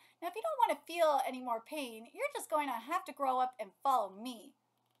 my. Now, if you don't want to feel any more pain, you're just going to have to grow up and follow me.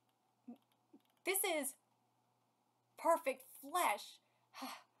 This is perfect flesh.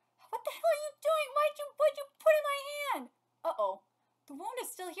 What the hell are you doing? What'd you put in my hand? Uh-oh. The wound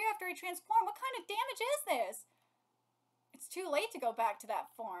is still here after I transform. What kind of damage is this? It's too late to go back to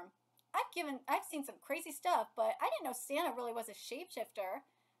that form. I've seen some crazy stuff, but I didn't know Santa really was a shapeshifter.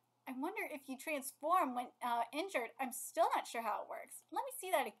 I wonder if you transform when injured. I'm still not sure how it works. Let me see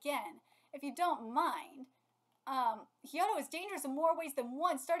that again, if you don't mind. Hyoto is dangerous in more ways than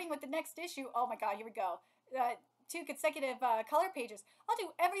one, starting with the next issue. Oh my god, here we go. 2 consecutive color pages. I'll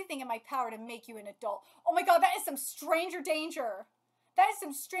do everything in my power to make you an adult. Oh my god, that is some stranger danger. That is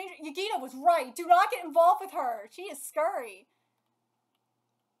some stranger... Yagita was right. Do not get involved with her. She is scurry.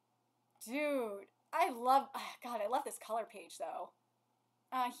 Dude, I love this color page, though.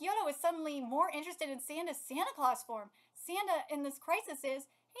 Hyoto is suddenly more interested in Sanda's Santa Claus form. Santa in this crisis is,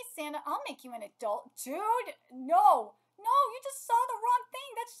 hey, Santa, I'll make you an adult. Dude, no. No, you just saw the wrong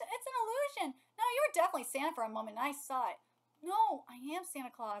thing. It's an illusion. No, you were definitely Santa for a moment, and I saw it. No, I am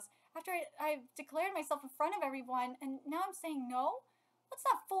Santa Claus. After I've declared myself in front of everyone, and now I'm saying no? Let's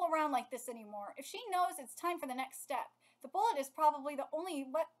not fool around like this anymore. If she knows, it's time for the next step. The bullet is probably the only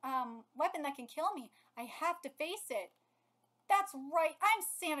weapon that can kill me. I have to face it. That's right. I'm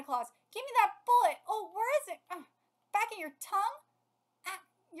Santa Claus. Give me that bullet. Oh, where is it? Back in your tongue?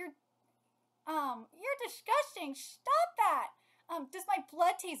 You're disgusting. Stop that. Does my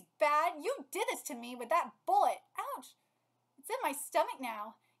blood taste bad? You did this to me with that bullet. Ouch. It's in my stomach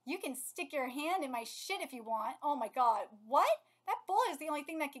now. You can stick your hand in my shit if you want. Oh my god. What? That bullet is the only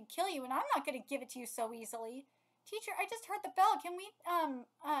thing that can kill you, and I'm not going to give it to you so easily. Teacher, I just heard the bell. Can we,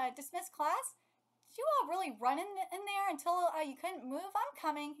 dismiss class? Did you all really run in there until you couldn't move? I'm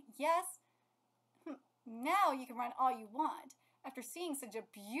coming. Yes. Now you can run all you want. After seeing such a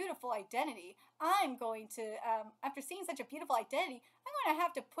beautiful identity, I'm going to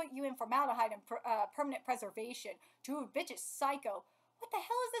have to put you in formaldehyde and permanent preservation. Dude, bitch is psycho. What the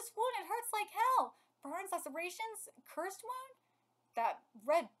hell is this wound? It hurts like hell. Burns, lacerations, cursed wound? That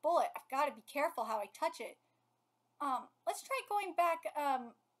red bullet. I've got to be careful how I touch it. Let's try going back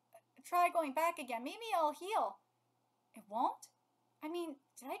again. Maybe I'll heal. It won't? I mean,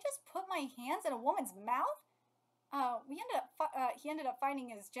 did I just put my hands in a woman's mouth? He ended up finding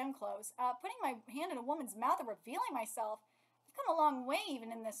his gym clothes. Putting my hand in a woman's mouth and revealing myself. I've come a long way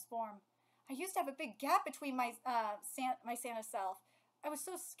even in this form. I used to have a big gap between my Santa self. I was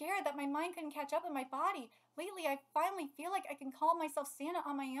so scared that my mind couldn't catch up with my body. Lately, I finally feel like I can call myself Santa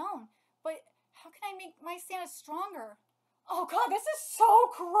on my own. But how can I make my Santa stronger? Oh god, this is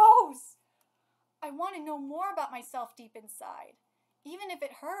so gross! I want to know more about myself deep inside, even if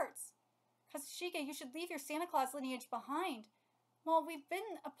it hurts. Katsushige, you should leave your Santa Claus lineage behind. Well, we've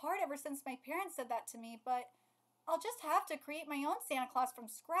been apart ever since my parents said that to me, but I'll just have to create my own Santa Claus from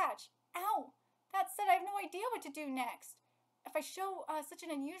scratch. Ow! That said, I have no idea what to do next. If I show such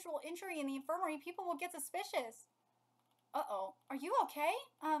an unusual injury in the infirmary, people will get suspicious. Uh-oh. Are you okay?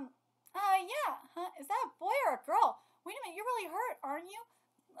 Yeah. Huh? Is that a boy or a girl? Wait a minute, you're really hurt, aren't you?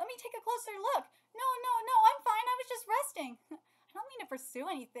 Let me take a closer look. No, I'm fine. I was just resting. I don't mean to pursue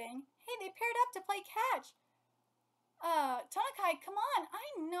anything. Hey, they paired up to play catch. Tonakai, come on.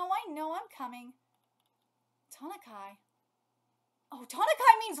 I know, I'm coming. Tonakai. Oh,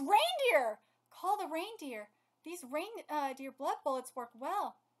 Tonakai means reindeer. Call the reindeer. These reindeer blood bullets work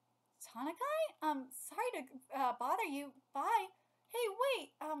well. Tonakai? Sorry to bother you. Bye. Hey,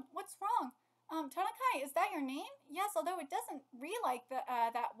 wait. What's wrong? Tonakai, is that your name? Yes, although it doesn't read like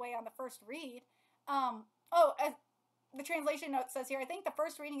that way on the first read. The translation note says here, I think the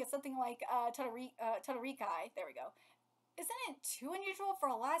first reading is something like Todorikai. There we go. Isn't it too unusual for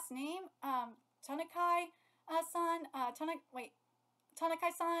a last name? Tonakai-san,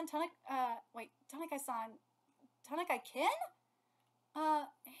 Tonakai-san, Tonakai-san, Tonakai-kin?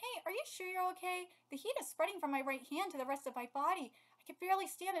 Hey, are you sure you're okay? The heat is spreading from my right hand to the rest of my body. I can barely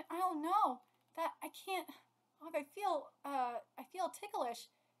stand it. I don't know. That I can't. Oh, I feel ticklish.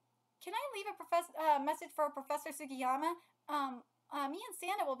 Can I leave a message for Professor Sugiyama? Me and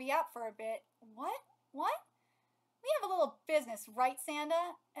Sanda will be out for a bit. What? We have a little business, right,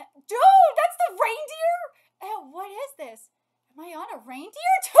 Sanda? Dude, that's the reindeer? What is this? Am I on a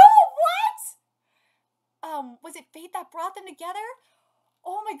reindeer too? What? Was it fate that brought them together?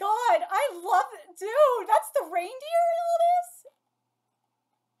 Oh my god, I love it. Dude, that's the reindeer in all this?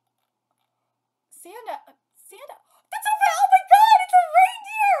 Sanda. That's oh my god, it's a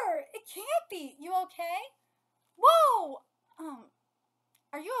reindeer! It can't be. You okay? Whoa!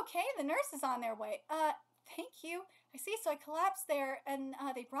 Are you okay? The nurse is on their way. Thank you. I see, so I collapsed there, and,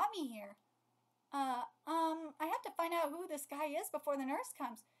 they brought me here. I have to find out who this guy is before the nurse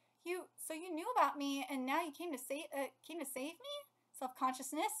comes. So you knew about me, and now you came to save me?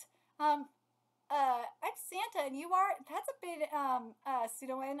 Self-consciousness. I'm Santa, and you are, that's a bit,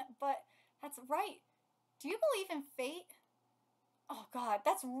 pseudonym, but that's right. Do you believe in fate? Oh god,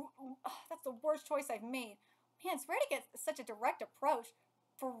 that's the worst choice I've made. Man, it's rare to get such a direct approach.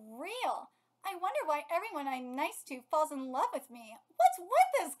 For real. I wonder why everyone I'm nice to falls in love with me. What's with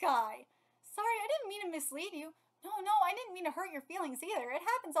this guy? Sorry, I didn't mean to mislead you. No, I didn't mean to hurt your feelings either. It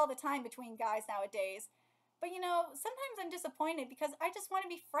happens all the time between guys nowadays. But sometimes I'm disappointed because I just want to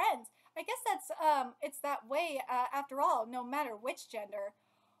be friends. I guess that's, it's that way, after all, no matter which gender.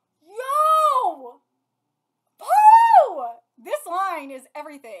 Yo! Pooh! This line is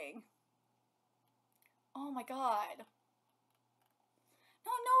everything. Oh my god.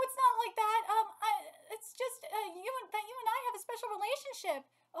 No, it's not like that. It's just you and I have a special relationship.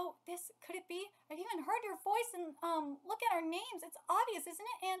 Oh, could it be? I've even heard your voice and look at our names. It's obvious, isn't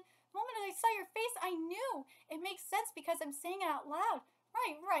it? And the moment I saw your face, I knew. It makes sense because I'm saying it out loud.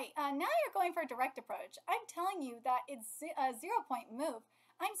 Right. Now you're going for a direct approach. I'm telling you that it's a 0-point move.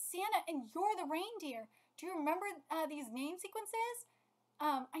 I'm Santa and you're the reindeer. Do you remember these name sequences?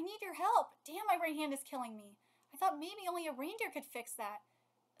 I need your help. Damn, my right hand is killing me. I thought maybe only a reindeer could fix that.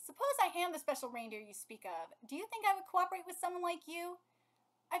 Suppose I am the special reindeer you speak of. Do you think I would cooperate with someone like you?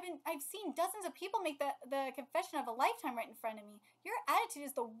 I've seen dozens of people make the confession of a lifetime right in front of me. Your attitude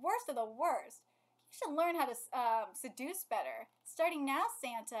is the worst of the worst. You should learn how to seduce better. Starting now,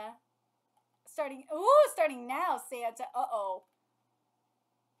 Santa. Starting now, Santa. Uh-oh.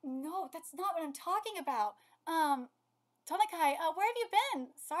 No, that's not what I'm talking about. Tonakai, where have you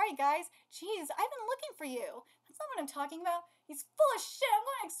been? Sorry, guys. Jeez, I've been looking for you. That's not what I'm talking about. He's full of shit. I'm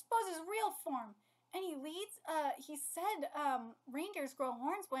going to expose his real form. Any leads? He said, reindeers grow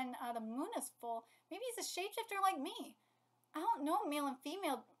horns when, the moon is full. Maybe he's a shapeshifter like me. I don't know male and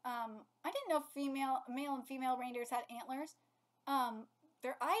female, I didn't know male and female reindeers had antlers.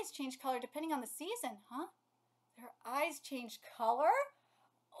 Their eyes change color depending on the season, huh? Their eyes change color?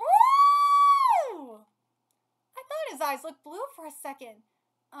 Ooh! I thought his eyes looked blue for a second.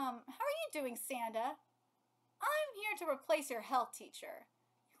 How are you doing, Sanda? I'm here to replace your health teacher.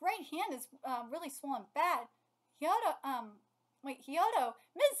 Your right hand is, really swollen bad. Miss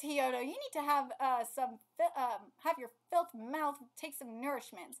Hyodo, you need to have, have your filth mouth take some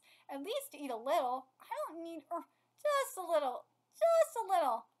nourishments. At least eat a little. I don't need, just a little.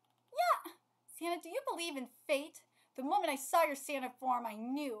 Yeah. Santa, do you believe in fate? The moment I saw your Santa form, I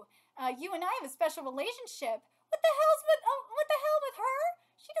knew. You and I have a special relationship. What the hell with her?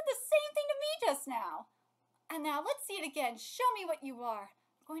 She did the same thing to me just now. And now let's see it again. Show me what you are.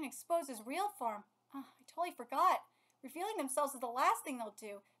 I'm going to expose his real form. I totally forgot. Revealing themselves is the last thing they'll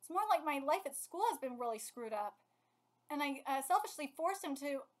do. It's more like my life at school has been really screwed up. And I selfishly forced him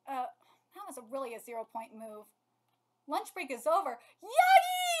to, that was really a 0-point move. Lunch break is over.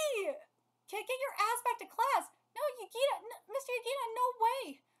 Yagi! Get your ass back to class. No, Mr. Yagita, no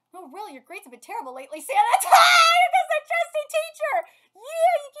way. No, really, your grades have been terrible lately, Santa. That's a trusty teacher.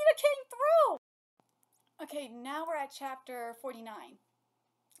 Yeah, Yagita came through. Okay, now we're at chapter 49.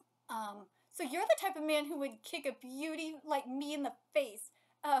 So you're the type of man who would kick a beauty like me in the face.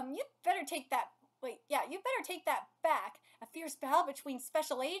 You better take that back. A fierce battle between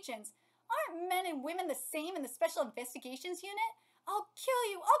special agents. Aren't men and women the same in the Special Investigations Unit? I'll kill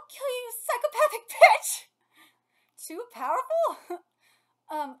you, you psychopathic bitch! Too powerful?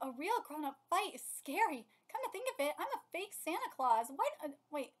 A real grown-up fight is scary. Come to think of it, I'm a fake Santa Claus.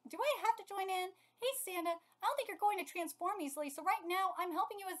 Wait, do I have to join in? Hey, Santa, I don't think you're going to transform easily, so right now I'm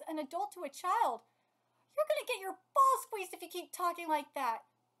helping you as an adult to a child. You're gonna get your balls squeezed if you keep talking like that.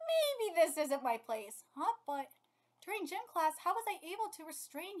 Maybe this isn't my place, huh? But during gym class, how was I able to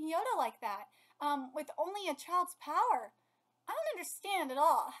restrain Hyodo like that? With only a child's power? I don't understand at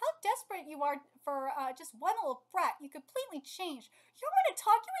all. How desperate you are for just one little brat. You completely changed. You don't want to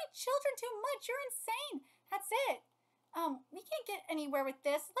talk. You hate children too much. You're insane. That's it. We can't get anywhere with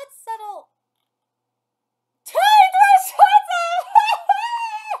this. Let's settle.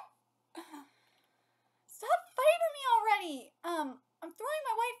 Stop fighting with me already. I'm throwing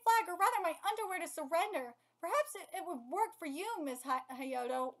my white flag, or rather my underwear to surrender. Perhaps it would work for you, Miss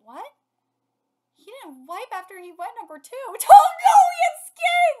Hayato. What? He didn't wipe after he wet number 2. Oh no, he had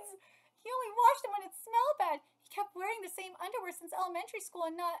skins! He only washed them when it smelled bad. He kept wearing the same underwear since elementary school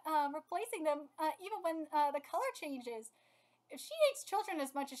and not replacing them even when the color changes. If she hates children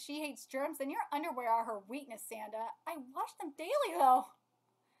as much as she hates germs, then your underwear are her weakness, Sanda. I wash them daily, though.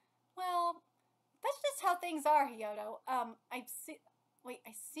 Well, that's just how things are, Hyoto. I see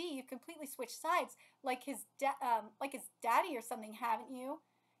you've completely switched sides, like his daddy or something, haven't you?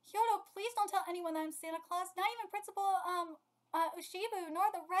 Hyoto, please don't tell anyone that I'm Santa Claus, not even Principal Ushibu, nor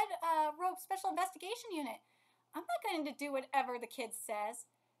the Red Robe Special Investigation Unit. I'm not going to do whatever the kid says.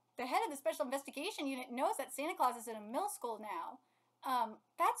 The head of the Special Investigation Unit knows that Santa Claus is in a middle school now.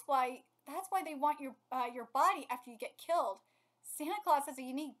 That's why they want your body after you get killed. Santa Claus has a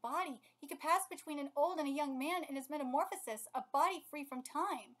unique body. He could pass between an old and a young man in his metamorphosis, a body free from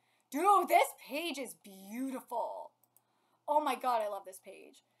time. Dude, this page is beautiful. Oh my god, I love this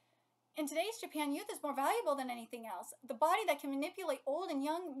page. In today's Japan, youth is more valuable than anything else. The body that can manipulate old and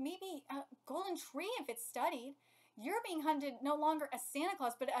young, maybe a golden tree if it's studied. You're being hunted no longer as Santa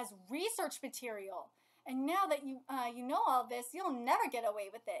Claus, but as research material. And now that you know all this, you'll never get away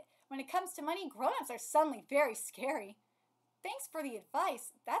with it. When it comes to money, grown-ups are suddenly very scary. Thanks for the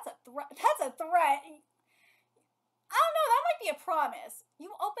advice. That's a threat. That's a threat. I don't know, that might be a promise.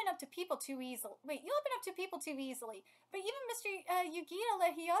 You open up to people too easily. But even Mr. Yugita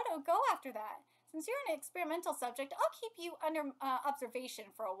let Hyoto go after that. Since you're an experimental subject, I'll keep you under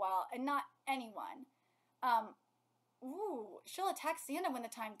observation for a while, and not anyone. She'll attack Santa when the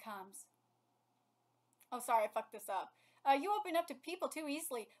time comes. Oh, sorry, I fucked this up. You open up to people too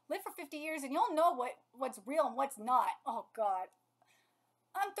easily. Live for 50 years and you'll know what's real and what's not. Oh, God.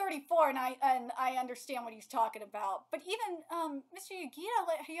 I'm 34 and I understand what he's talking about. But even Mr. Yugita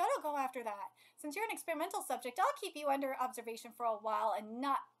let Hyoto go after that. Since you're an experimental subject, I'll keep you under observation for a while and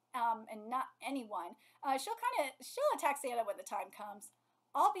not anyone. She'll attack Santa when the time comes.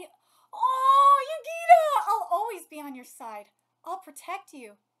 Oh, Yugita! I'll always be on your side. I'll protect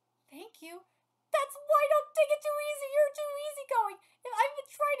you. Thank you. That's why don't take it too easy. You're too easygoing. I've been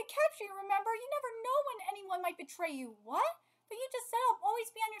trying to capture you, remember? You never know when anyone might betray you. What? But you just said I'll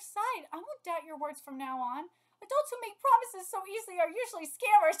always be on your side. I won't doubt your words from now on. Adults who make promises so easily are usually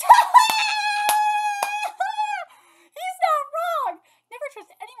scammers. He's not wrong. Never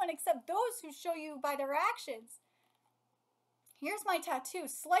trust anyone except those who show you by their actions. Here's my tattoo.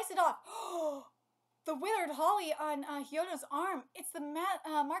 Slice it off. The withered holly on Hyoto's arm. It's the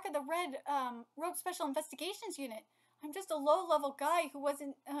mark of the Red Robe Special Investigations Unit. I'm just a low-level guy who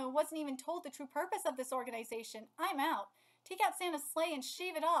wasn't even told the true purpose of this organization. I'm out. Take out Santa's sleigh and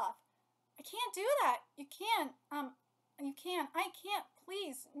shave it off. I can't do that. You can't. You can't. I can't.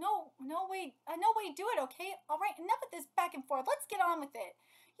 Please. No way. No way. Do it. Okay. All right. Enough of this back and forth. Let's get on with it.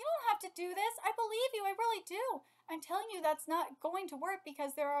 You don't have to do this. I believe you. I really do. I'm telling you that's not going to work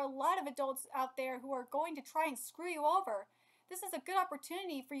because there are a lot of adults out there who are going to try and screw you over. This is a good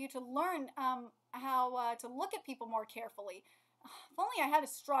opportunity for you to learn how to look at people more carefully. If only I had a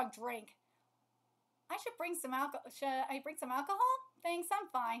strong drink. I should bring some alcohol. Should I bring some alcohol? Thanks, I'm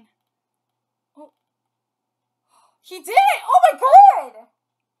fine. Oh. He did it! Oh my god!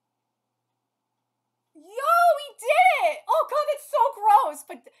 Yo, he did it! Oh god, it's so gross.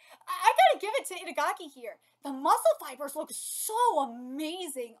 But I gotta give it to Itagaki here. The muscle fibers look so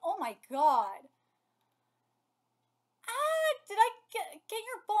amazing. Oh my god. Did I get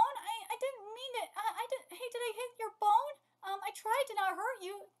your bone? I didn't mean it. Hey, did I hit your bone? I tried to not hurt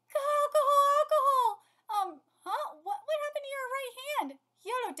you. Alcohol. What happened to your right hand?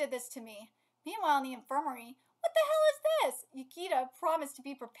 Hyoto did this to me. Meanwhile, in the infirmary, what the hell is this? Yukita promised to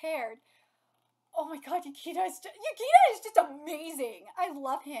be prepared. Oh my god, Yukita is just amazing. I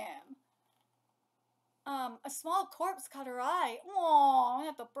love him. A small corpse caught her eye. Aww,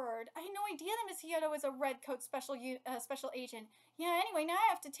 not the bird. I had no idea that Miss Hyoto was a red coat special agent. Yeah, anyway, now I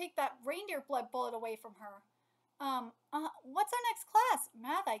have to take that reindeer blood bullet away from her. What's our next class?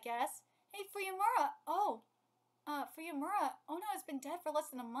 Math, I guess. Hey, Fuyamura. Fuyamura. Ono has been dead for less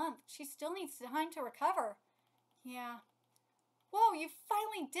than a month. She still needs time to recover. Yeah. Whoa, you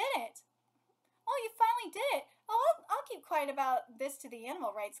finally did it. Oh, you finally did it. Oh, I'll keep quiet about this to the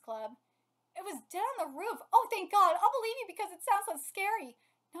Animal Rights Club. It was dead on the roof. Oh, thank God. I'll believe you because it sounds so scary.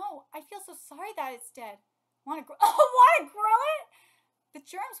 No, I feel so sorry that it's dead. Want to grill it? The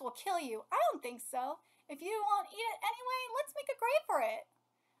germs will kill you. I don't think so. If you won't eat it anyway, let's make a grave for it.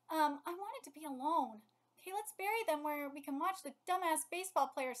 I want it to be alone. Okay, let's bury them where we can watch the dumbass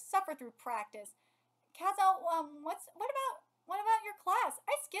baseball players suffer through practice. Kazo, what What about your class?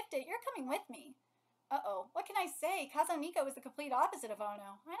 I skipped it. You're coming with me. Uh-oh. What can I say? Kazuniko is the complete opposite of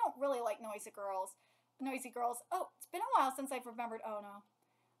Ono. I don't really like noisy girls. Oh, it's been a while since I've remembered Ono.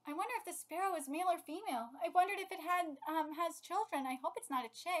 I wonder if the sparrow is male or female. I wondered if it has children. I hope it's not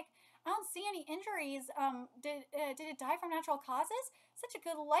a chick. I don't see any injuries. Did it die from natural causes? Such a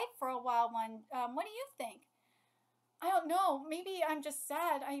good life for a wild one. What do you think? I don't know. Maybe I'm just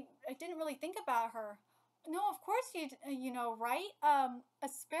sad. I didn't really think about her. No, of course you know, right? A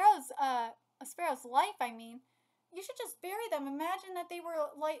sparrow's life. I mean, you should just bury them. Imagine that they were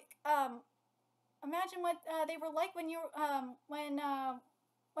like imagine what they were like when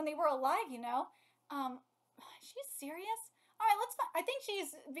when they were alive. You know. She's serious. All right, let's. I think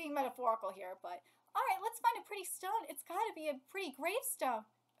she's being metaphorical here, but all right, let's find a pretty stone. It's got to be a pretty gravestone.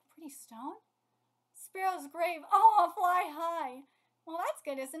 A pretty stone. Sparrow's grave. Oh, I'll fly high. Well, that's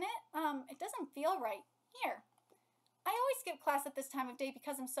good, isn't it? It doesn't feel right. Here. I always skip class at this time of day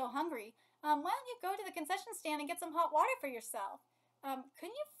because I'm so hungry. Why don't you go to the concession stand and get some hot water for yourself?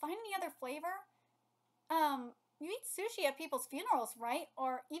 Couldn't you find any other flavor? You eat sushi at people's funerals, right?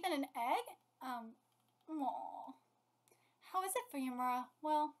 Or even an egg? Aww. How is it for you, Mura?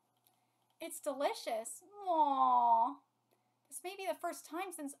 Well, it's delicious. Aww. This may be the first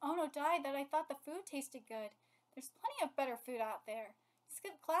time since Ono died that I thought the food tasted good. There's plenty of better food out there. You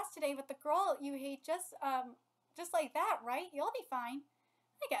skipped class today with the girl you hate just like that, right? You'll be fine.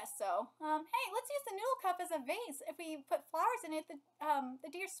 I guess so. Hey, let's use the noodle cup as a vase. If we put flowers in it, the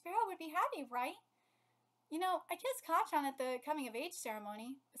dear sparrow would be happy, right? You know, I kissed Kachan at the coming-of-age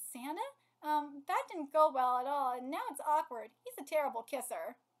ceremony. Sanda? That didn't go well at all, and now it's awkward. He's a terrible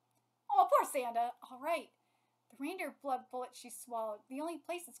kisser. Oh, poor Sanda. All right. The reindeer blood bullet she swallowed. The only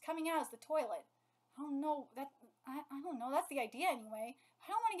place it's coming out is the toilet. I don't know. I don't know. That's the idea anyway. I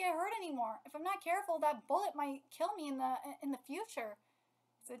don't want to get hurt anymore. If I'm not careful, that bullet might kill me in the future.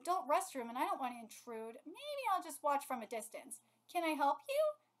 It's an adult restroom, and I don't want to intrude. Maybe I'll just watch from a distance. Can I help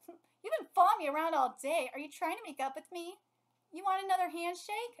you? You've been following me around all day. Are you trying to make up with me? You want another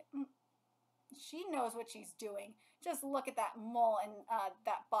handshake? She knows what she's doing. Just look at that mole and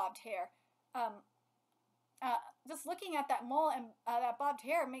that bobbed hair. Just looking at that mole and that bobbed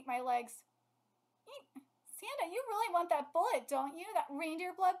hair make my legs... Sanda, you really want that bullet, don't you? That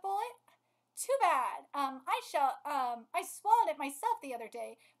reindeer blood bullet? Too bad. I swallowed it myself the other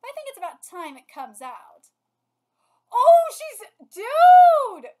day, but I think it's about time it comes out. Oh,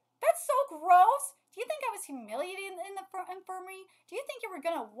 Dude! That's so gross! Do you think I was humiliated in the infirmary? Do you think you were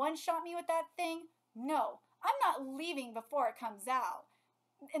gonna one-shot me with that thing? No, I'm not leaving before it comes out.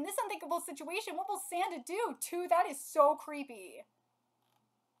 In this unthinkable situation, what will Sanda do? Too, that is so creepy.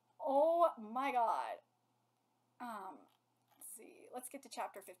 Oh my god. Let's see. Let's get to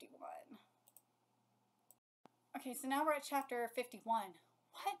chapter 51. Okay, so now we're at chapter 51.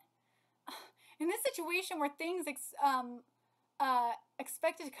 What? In this situation where things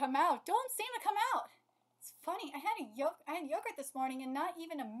expected to come out don't seem to come out. It's funny. I had yogurt this morning and not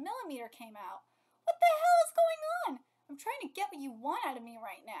even a millimeter came out. What the hell is going on? I'm trying to get what you want out of me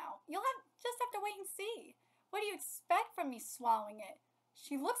right now. You'll just have to wait and see. What do you expect from me swallowing it?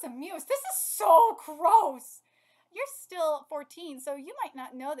 She looks amused. This is so gross. You're still 14, so you might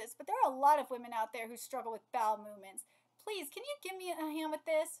not know this, but there are a lot of women out there who struggle with bowel movements. Please, can you give me a hand with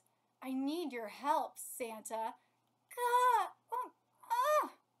this? I need your help, Santa. God.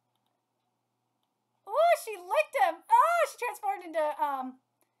 Oh, she licked him. Oh, she transformed into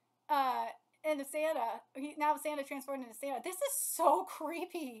Santa. Now Santa transformed into Santa. This is so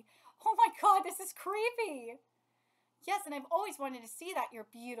creepy. Oh my god, this is creepy. Yes, and I've always wanted to see that, your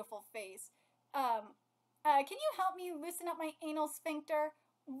beautiful face. Can you help me loosen up my anal sphincter?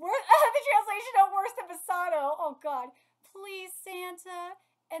 The translation of worse than Basado. Oh god. Please, Santa.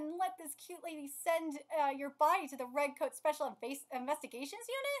 And let this cute lady send your body to the Redcoat Special Investigations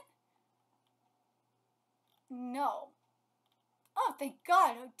Unit? No. Oh, thank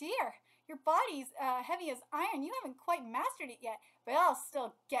God. Oh, dear. Your body's heavy as iron. You haven't quite mastered it yet, but I'll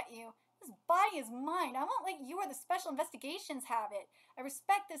still get you. This body is mine. I won't let you or the Special Investigations have it. I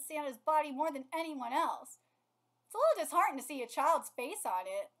respect this Santa's body more than anyone else. It's a little disheartening to see a child's face on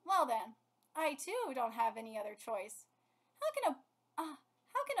it. Well then, I too don't have any other choice. How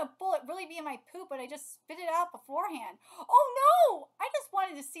can a bullet really be in my poop when I just spit it out beforehand? Oh no! I just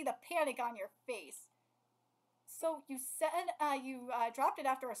wanted to see the panic on your face. So you said you dropped it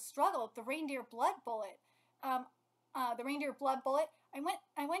after a struggle, the reindeer blood bullet. The reindeer blood bullet. I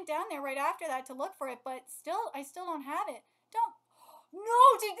went down there right after that to look for it, but I still don't have it.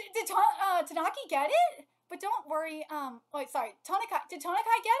 Did Tanaki get it? But don't worry. Did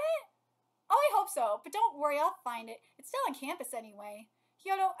Tonakai get it? Oh, I hope so, but don't worry, I'll find it. It's still on campus anyway.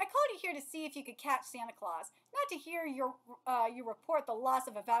 Hyodo, I called you here to see if you could catch Santa Claus, not to hear you report the loss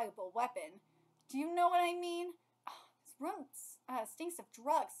of a valuable weapon. Do you know what I mean? Oh, this room stinks of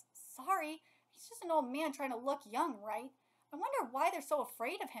drugs. Sorry, he's just an old man trying to look young, right? I wonder why they're so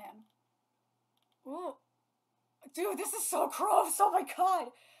afraid of him. Ooh. Dude, this is so gross. Oh my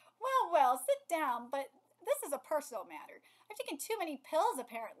god. Well, sit down, but this is a personal matter. I've taken too many pills,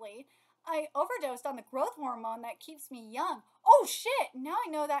 apparently. I overdosed on the growth hormone that keeps me young. Oh shit! Now I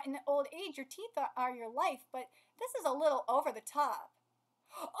know that in old age your teeth are your life, but this is a little over the top.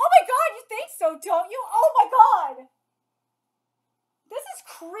 Oh my god, you think so, don't you? Oh my god! This is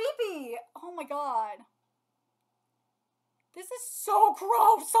creepy! Oh my god. This is so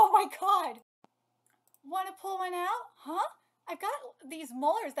gross! Oh my god! Want to pull one out? Huh? I've got these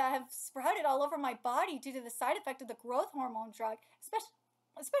molars that have sprouted all over my body due to the side effect of the growth hormone drug,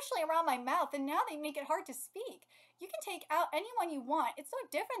 especially around my mouth, and now they make it hard to speak. You can take out anyone you want. It's no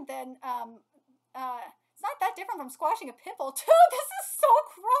different than, it's not that different from squashing a pimple. Dude, this is so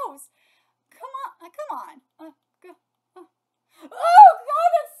gross. Come on. Oh,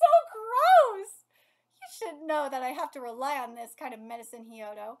 God, that's so gross. You should know that I have to rely on this kind of medicine,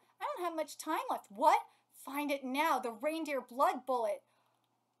 Hyodo. I don't have much time left. What? Find it now, the reindeer blood bullet.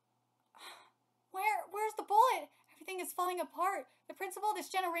 Where's the bullet? Everything is falling apart. The principle of this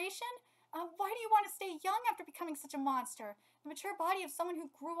generation? Why do you want to stay young after becoming such a monster? The mature body of someone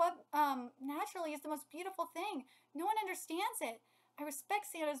who grew up naturally is the most beautiful thing. No one understands it. I respect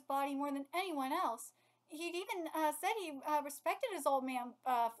Santa's body more than anyone else. He'd even said he respected his old man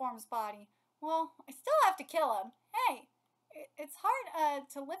form's body. Well, I still have to kill him. Hey, it's hard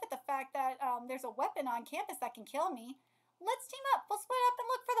to live at the fact that there's a weapon on campus that can kill me. Let's team up. We'll split up and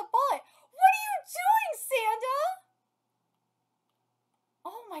look for the bullet. What are you doing, Sanda?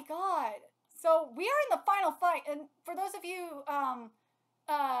 Oh my god. So we are in the final fight, and for those of you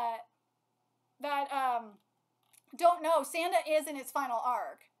that don't know, Sanda is in his final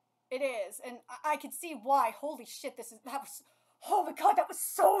arc. It is, and I could see why. Holy shit, oh my god, that was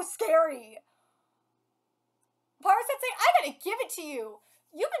so scary. Parasensei, I gotta give it to you.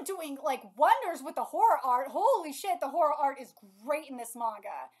 You've been doing like wonders with the horror art. Holy shit, the horror art is great in this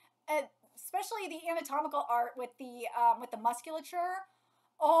manga, and especially the anatomical art with the musculature.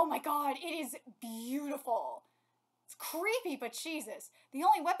 Oh my god, it is beautiful. It's creepy, but Jesus. The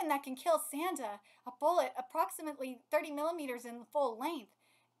only weapon that can kill Sanda, a bullet approximately 30 millimeters in full length.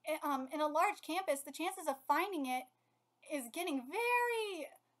 In a large campus, the chances of finding it is getting very...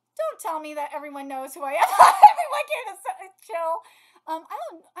 Don't tell me that everyone knows who I am. Everyone get a chill. I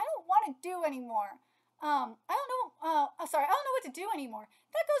don't want to do anymore. I don't know what to do anymore.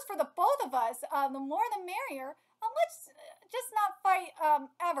 That goes for the both of us. The more the merrier. Let's just not fight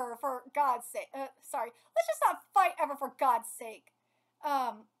ever for God's sake. Let's just not fight ever for God's sake.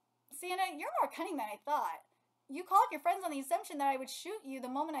 Santa, you're more cunning than I thought. You called your friends on the assumption that I would shoot you the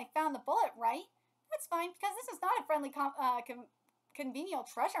moment I found the bullet, right? That's fine, because this is not a friendly convenient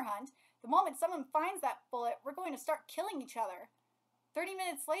treasure hunt. The moment someone finds that bullet, we're going to start killing each other. 30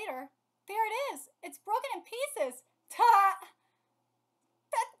 minutes later, there it is. It's broken in pieces. Ta!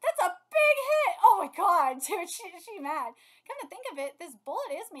 That's a big hit. Oh my god, dude, she mad. Come to think of it, this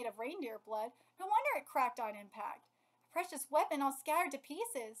bullet is made of reindeer blood. No wonder it cracked on impact. A precious weapon all scattered to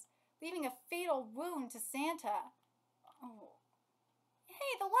pieces, leaving a fatal wound to Santa. Oh.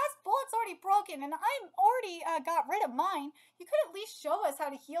 Hey, the last bullet's already broken, and I already got rid of mine. You could at least show us how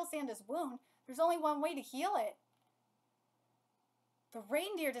to heal Santa's wound. There's only one way to heal it. The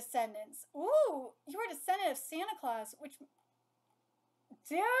reindeer descendants. Ooh, you are a descendant of Santa Claus, which...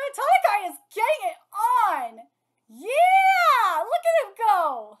 Dude, Tanakai is getting it on! Yeah! Look at him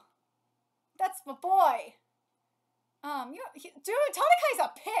go! That's my boy. Dude, Tanakai's a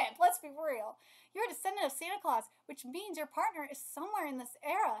pimp, let's be real. You're a descendant of Santa Claus, which means your partner is somewhere in this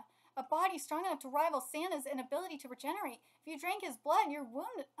era. A body strong enough to rival Santa's inability to regenerate. If you drank his blood, your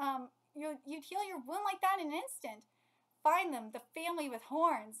wound, you'd heal your wound like that in an instant. Find them, the family with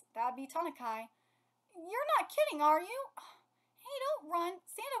horns. That'd be Tanakai. You're not kidding, are you? Hey, don't run.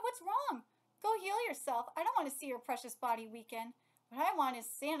 Santa, what's wrong? Go heal yourself. I don't want to see your precious body weaken. What I want is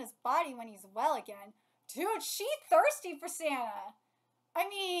Santa's body when he's well again. Dude, she's thirsty for Santa. I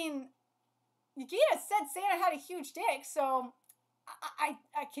mean, Yukita said Santa had a huge dick, so I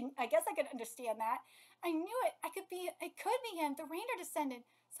guess I could understand that. I knew it. It could be him, the reindeer descendant,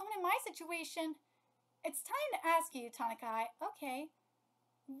 someone in my situation. It's time to ask you, Tanakai. Okay.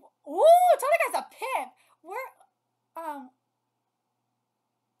 Ooh, Tanakai's a pimp. Were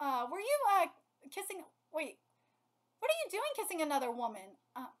you kissing? Wait, what are you doing kissing another woman?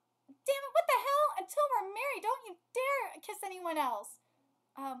 Damn it! What until we're married, don't you dare kiss anyone else.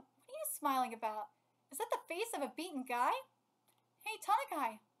 What are you smiling about? Is that the face of a beaten guy? Hey,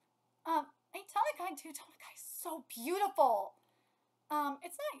 Tanakai. Hey, Tanakai, dude, Tanakai's so beautiful.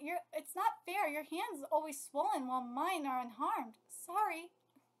 It's not fair. Your hand's always swollen while mine are unharmed. Sorry.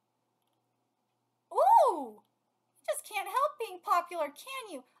 Ooh! You just can't help being popular,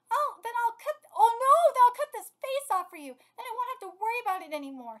 can you? Then I'll cut this face off for you. Then I won't have to worry about it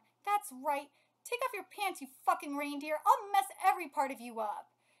anymore. That's right. Take off your pants, you fucking reindeer. I'll mess every part of you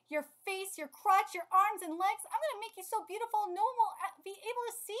up. Your face, your crotch, your arms and legs. I'm gonna make you so beautiful no one will be able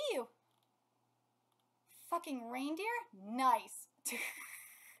to see you. Fucking reindeer? Nice.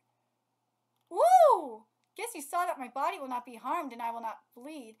 Woo! Guess you saw that my body will not be harmed and I will not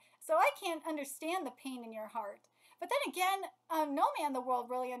bleed, so I can't understand the pain in your heart. But then again, no man in the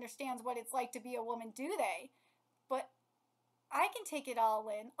world really understands what it's like to be a woman, do they? But I can take it all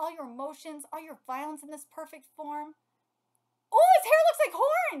in, all your emotions, all your violence in this perfect form. Oh, his hair looks like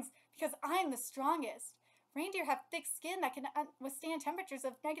horns! Because I'm the strongest. Reindeer have thick skin that can withstand temperatures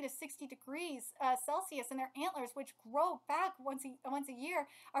of -60 degrees Celsius, and their antlers, which grow back once a year,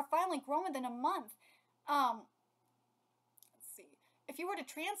 are finally grown within a month. Let's see. If you were to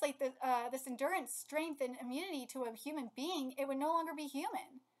translate this endurance, strength, and immunity to a human being, it would no longer be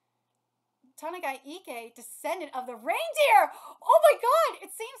human. Tanagai Ike, descendant of the reindeer! Oh my god!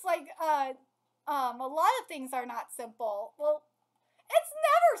 It seems like a lot of things are not simple. Well, it's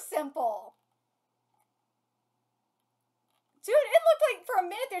never simple! Dude, it looked like for a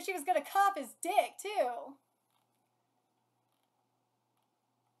minute there she was gonna cop his dick, too.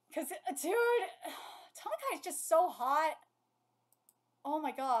 Because, dude, Tanakai's just so hot. Oh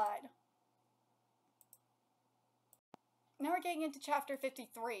my god. Now we're getting into chapter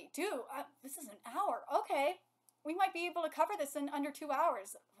 53. Dude, this is an hour. Okay. We might be able to cover this in under 2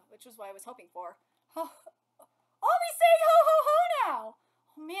 hours, which was what I was hoping for. I'll be saying ho ho ho now!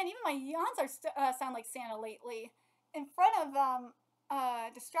 Oh man, even my yawns sound like Santa lately. In front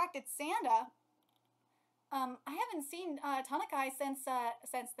of distracted Sanda. I haven't seen Tanakai since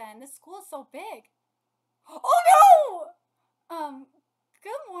then. This school is so big. Oh no!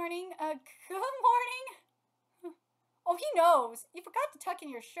 Good morning. Good morning. Oh, he knows. You forgot to tuck in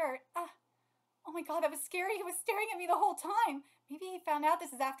your shirt. Oh my god, that was scary. He was staring at me the whole time. Maybe he found out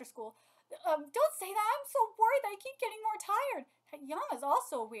this is after school. Don't say that. I'm so worried that I keep getting more tired. That Yama's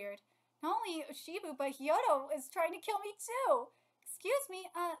also weird. Not only Shibu, but Hyoto is trying to kill me too. Excuse me,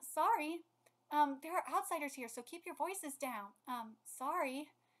 sorry. There are outsiders here, so keep your voices down. Sorry.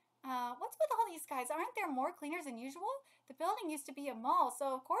 What's with all these guys? Aren't there more cleaners than usual? The building used to be a mall,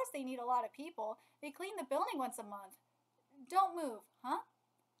 so of course they need a lot of people. They clean the building once a month. Don't move, huh?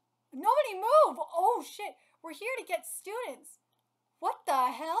 Nobody move! Oh shit, we're here to get students. What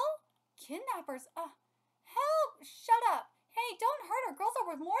the hell? Kidnappers, help! Shut up. Hey, don't hurt her. Girls are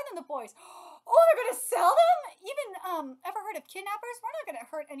worth more than the boys. Oh, they're gonna sell them? Even, ever heard of kidnappers? We're not gonna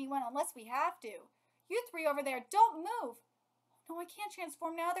hurt anyone unless we have to. You three over there, don't move. No, I can't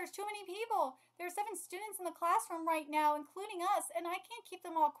transform now. There's too many people. There are 7 students in the classroom right now, including us, and I can't keep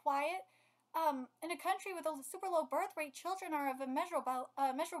them all quiet. In a country with a super low birth rate, children are of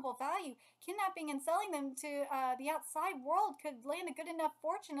immeasurable value. Kidnapping and selling them to the outside world could land a good enough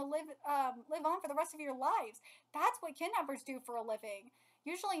fortune to live on for the rest of your lives. That's what kidnappers do for a living.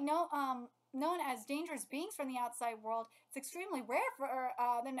 Usually known as dangerous beings from the outside world, it's extremely rare for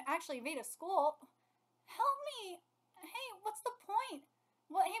them to actually invade a school. Help me! Hey, what's the point?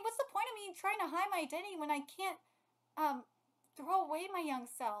 Hey, what's the point of me trying to hide my identity when I can't throw away my young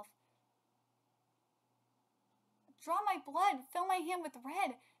self? Draw my blood, fill my hand with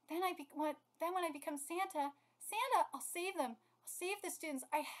red. Then when I become Santa, I'll save them. I'll save the students.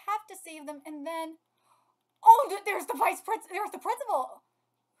 I have to save them, and then, oh, there's the principal.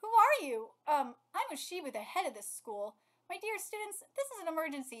 Who are you? I'm Oshibu, the head of this school. My dear students, this is an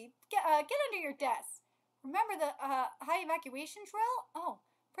emergency. Get under your desks. Remember the high evacuation drill? Oh,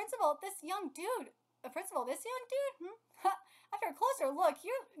 principal, this young dude. Principal, this young dude? After a closer look,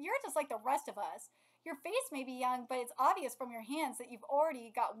 you're just like the rest of us. Your face may be young, but it's obvious from your hands that you've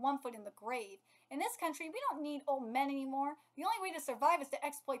already got one foot in the grave. In this country, we don't need old men anymore. The only way to survive is to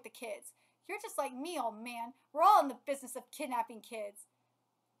exploit the kids. You're just like me, old man. We're all in the business of kidnapping kids.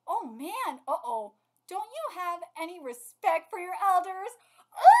 Oh, man. Uh-oh. Don't you have any respect for your elders?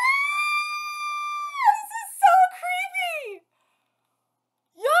 This is so creepy.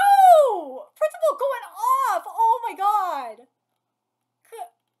 Yo! Principal going off. Oh, my God.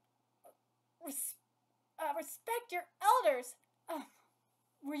 Respect your elders.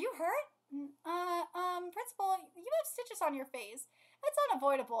 Were you hurt? Principal, you have stitches on your face. That's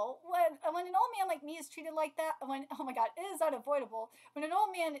unavoidable. When an old man like me is treated like that, oh my god, it is unavoidable. When an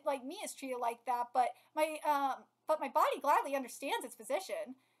old man like me is treated like that, but my body gladly understands its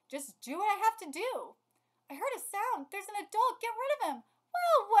position. Just do what I have to do. I heard a sound. There's an adult. Get rid of him.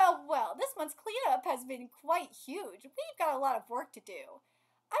 Well. This month's cleanup has been quite huge. We've got a lot of work to do.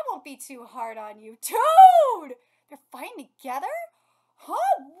 I won't be too hard on you. Dude! They're fighting together?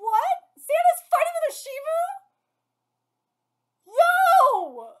 Huh? What? Santa's fighting with a Shibu?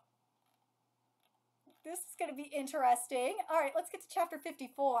 Yo! This is going to be interesting. Alright, let's get to chapter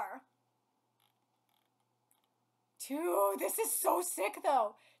 54. Dude, this is so sick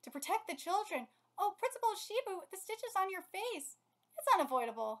though. To protect the children. Oh, Principal Shibu, the stitches on your face. It's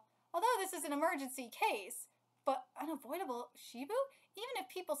unavoidable. Although this is an emergency case. But unavoidable, Shibu? Even if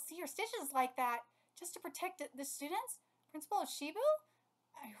people see your stitches like that, just to protect the students? Principal Shibu?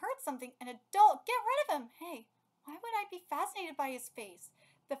 I heard something. An adult. Get rid of him. Hey, why would I be fascinated by his face?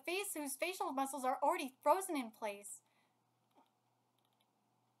 The face whose facial muscles are already frozen in place.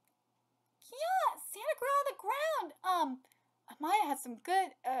 Yeah, Santa grew out of the ground. Maya has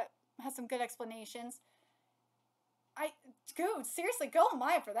some good explanations. Dude, seriously, go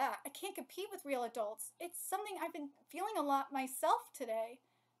Maya for that. I can't compete with real adults. It's something I've been feeling a lot myself today.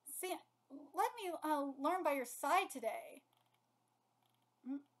 Let me learn by your side today.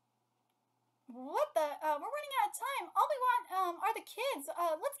 What the? We're running out of time. All we want are the kids.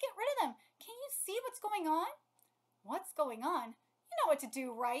 Let's get rid of them. Can you see what's going on? What's going on? You know what to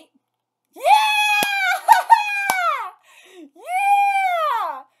do, right? Yeah!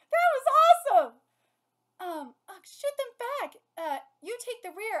 Yeah! That was awesome! Shoot them back. You take the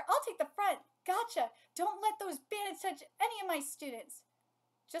rear, I'll take the front. Gotcha. Don't let those bandits touch any of my students.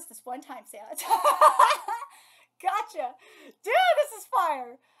 Just this one time, Santa. Gotcha. Dude, this is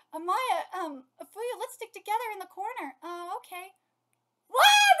fire. Maya, Fuyu, let's stick together in the corner. Okay.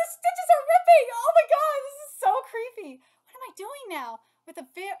 Wow, the stitches are ripping! Oh my god, this is so creepy. What am I doing now? With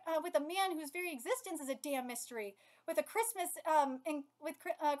a man whose very existence is a damn mystery. With a Christmas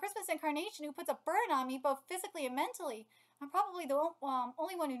incarnation who puts a burden on me both physically and mentally. I'm probably the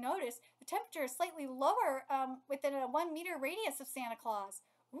only one who noticed. The temperature is slightly lower within a 1 meter radius of Santa Claus.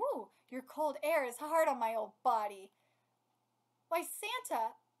 Ooh, your cold air is hard on my old body. Why,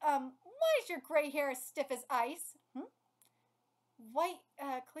 Santa, why is your gray hair as stiff as ice? White,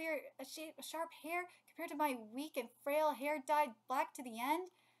 clear, sharp hair compared to my weak and frail hair dyed black to the end?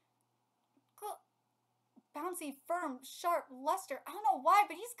 Bouncy, firm, sharp luster. I don't know why,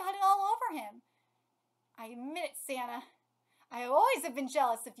 but he's got it all over him. I admit it, Santa. I always have been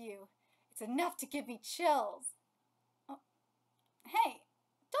jealous of you. It's enough to give me chills. Oh. Hey,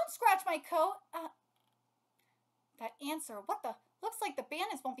 don't scratch my coat. That answer, what the? Looks like the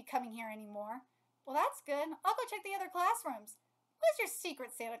bandits won't be coming here anymore. Well, that's good. I'll go check the other classrooms. What is your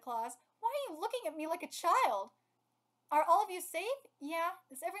secret, Santa Claus? Why are you looking at me like a child? Are all of you safe? Yeah.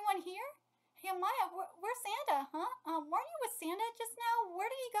 Is everyone here? Hey, Maya, where's Santa, huh? Weren't you with Santa just now? Where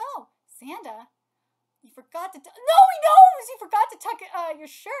did he go? Santa? You forgot to... No, he knows! You forgot to tuck your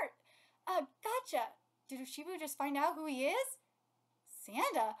shirt. Gotcha. Did Shibu just find out who he is?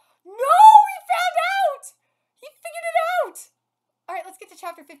 Santa? No! He found out! He figured it out! Alright, let's get to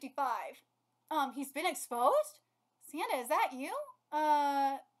chapter 55. He's been exposed? Santa, is that you?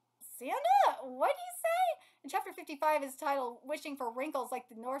 Santa? What did you say? And chapter 55 is titled, Wishing for Wrinkles Like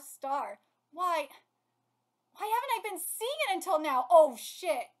the North Star. Why haven't I been seeing it until now? Oh,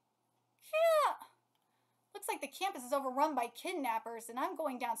 shit. Yeah. Looks like the campus is overrun by kidnappers, and I'm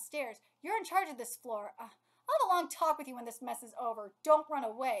going downstairs. You're in charge of this floor. I'll have a long talk with you when this mess is over. Don't run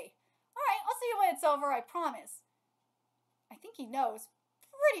away. All right, I'll see you when it's over, I promise. I think he knows.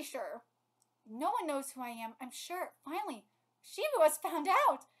 Pretty sure. No one knows who I am, I'm sure. Finally, Shibu has found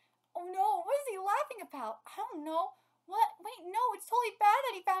out. Oh, no. What is he laughing about? I don't know. What? Wait, no, it's totally bad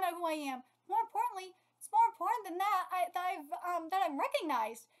that he found out who I am. More importantly, it's more important than that that I'm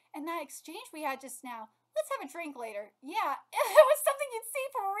recognized. And that exchange we had just now. Let's have a drink later. Yeah, it was something you'd see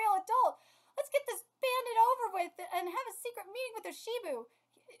from a real adult. Let's get this bandit over with and have a secret meeting with the Shibu.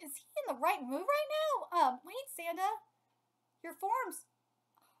 Is he in the right mood right now? Wait, Santa. Your forms.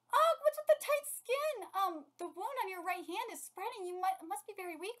 What's with the tight skin? The wound on your right hand is spreading. You must be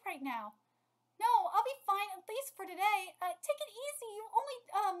very weak right now. No, I'll be fine, at least for today. Take it easy. You only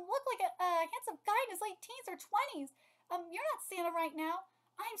look like a handsome guy in his late teens or 20s. You're not Santa right now.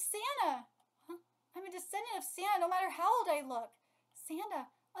 I'm Santa. Huh? I'm a descendant of Santa no matter how old I look.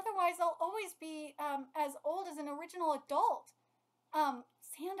 Santa. Otherwise, I'll always be as old as an original adult.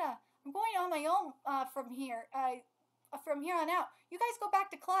 Santa, I'm going on my own from here. From here on out. You guys go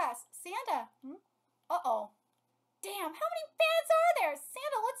back to class. Santa. Uh-oh. Damn, how many bandits are there?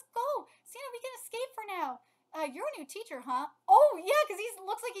 Santa, let's go. Santa, we can escape for now. You're a new teacher, huh? Oh, yeah, because he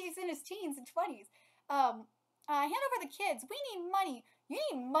looks like he's in his teens and 20s. Hand over the kids. We need money. You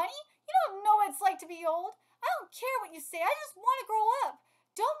need money? You don't know what it's like to be old. I don't care what you say. I just want to grow up.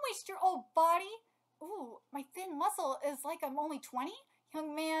 Don't waste your old body. Ooh, my thin muscle is like I'm only 20?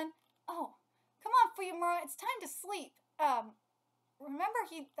 Young man. Oh, come on, Fuyamura. It's time to sleep. Remember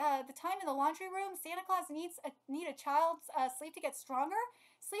the time in the laundry room? Santa Claus need a child's sleep to get stronger?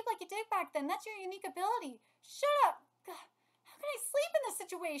 Sleep like you did back then. That's your unique ability. Shut up. God, how can I sleep in this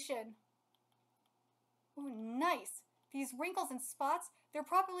situation? Ooh, nice. These wrinkles and spots, they're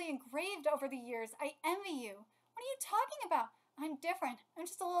properly engraved over the years. I envy you. What are you talking about? I'm different. I'm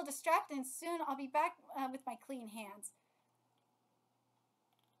just a little distracted, and soon I'll be back with my clean hands.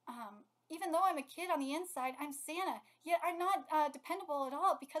 Even though I'm a kid on the inside, I'm Santa. Yet I'm not dependable at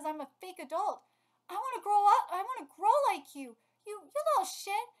all because I'm a fake adult. I want to grow up. I want to grow like you. You little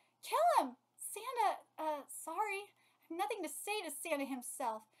shit. Kill him. Santa, sorry. I have nothing to say to Santa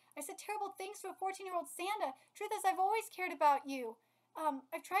himself. I said terrible things to a 14-year-old Santa. Truth is, I've always cared about you.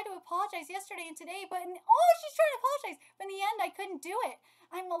 I've tried to apologize yesterday and today, but she's trying to apologize. But in the end, I couldn't do it.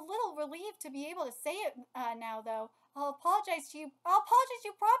 I'm a little relieved to be able to say it now, though. I'll apologize to you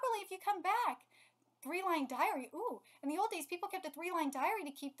properly if you come back. 3-line diary. Ooh, in the old days, people kept a 3-line diary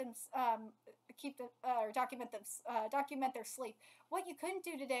to document their sleep. What you couldn't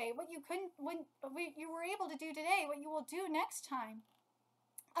do today, what you were able to do today, what you will do next time.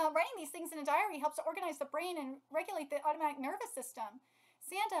 Writing these things in a diary helps to organize the brain and regulate the automatic nervous system.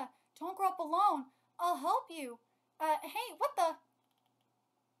 Santa, don't grow up alone. I'll help you. Hey, what the?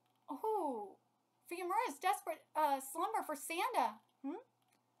 Ooh. Fuyamura's desperate slumber for Sanda.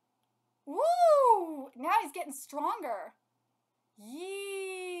 Woo! Now he's getting stronger.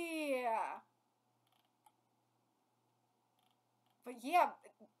 Yeah. But yeah.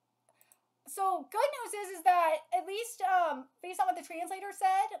 So good news is that at least based on what the translator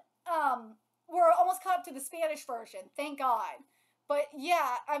said, we're almost caught up to the Spanish version. Thank God. But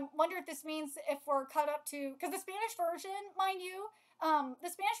yeah, I wonder if this means if we're caught up to, because the Spanish version, mind you, the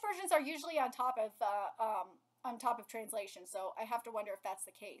Spanish versions are usually on top of translation, so I have to wonder if that's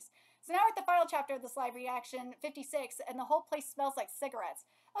the case. So now we're at the final chapter of this live reaction, 56, and the whole place smells like cigarettes.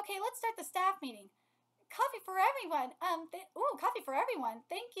 Okay, let's start the staff meeting. Coffee for everyone. Coffee for everyone.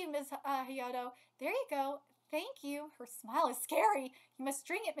 Thank you, Ms. Hyodo. There you go. Thank you. Her smile is scary. You must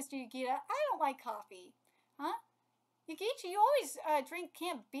drink it, Mr. Yugita. I don't like coffee. Huh? Yugichi, you always drink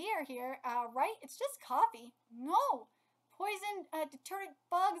canned beer here, right? It's just coffee. No. Poison, deterrent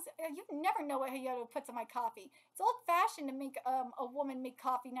bugs. You never know what Hyodo puts in my coffee. It's old-fashioned to make a woman make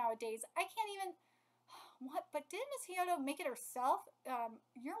coffee nowadays. I can't even... What? But did Miss Hyodo make it herself?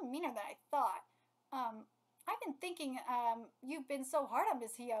 You're meaner than I thought. I've been thinking you've been so hard on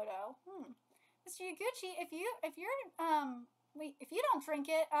Miss Hyodo. Mr. Yuguchi, if you don't drink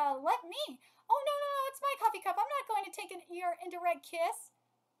it, let me. Oh, no, it's my coffee cup. I'm not going to take your indirect kiss.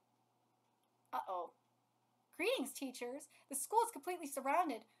 Uh-oh. Greetings, teachers. The school is completely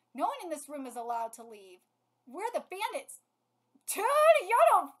surrounded. No one in this room is allowed to leave. We're the bandits. Dude,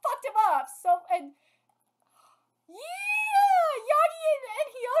 Hyodo fucked him up. Yeah, Yagi and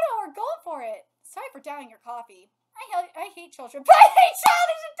Hyodo are going for it. Sorry for downing your coffee. I hate children, but I hate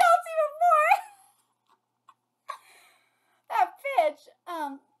childish adults even more. That bitch.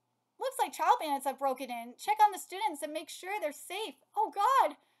 Looks like child bandits have broken in. Check on the students and make sure they're safe. Oh,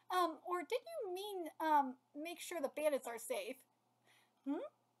 God. Or did you mean, make sure the bandits are safe?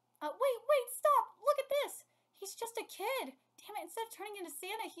 Wait, stop. Look at this. He's just a kid. Damn it, instead of turning into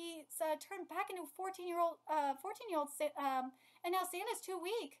Santa, he's turned back into a 14-year-old, and now Santa's too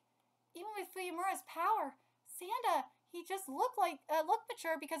weak. Even with Fuyamura's power, Santa, he just looked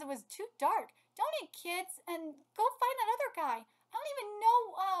mature because it was too dark. Donate, kids, and go find that other guy. I don't even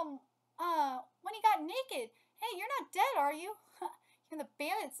know, when he got naked. Hey, you're not dead, are you? And the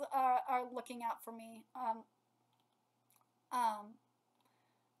bandits are looking out for me.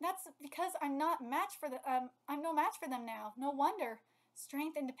 That's because I'm no match for them now. No wonder.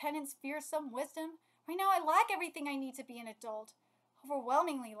 Strength, independence, fearsome, wisdom. Right now I lack everything I need to be an adult.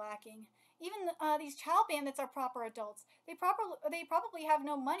 Overwhelmingly lacking. Even these child bandits are proper adults. They probably have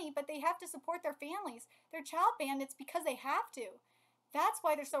no money, but they have to support their families. They're child bandits because they have to. That's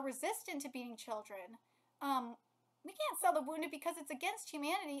why they're so resistant to beating children. We can't sell the wounded because it's against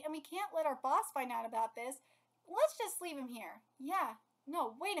humanity, and we can't let our boss find out about this. Let's just leave him here. Yeah.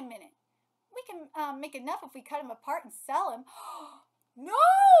 No, wait a minute. We can make enough if we cut him apart and sell him.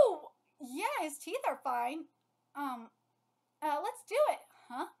 No! Yeah, his teeth are fine. Let's do it.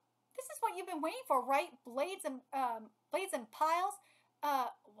 Huh? This is what you've been waiting for, right? Blades and piles.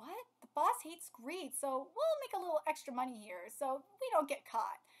 What? The boss hates greed, so we'll make a little extra money here so we don't get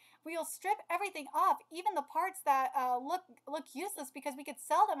caught. We'll strip everything off, even the parts that look useless, because we could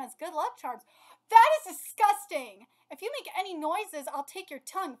sell them as good luck charms. That is disgusting! If you make any noises, I'll take your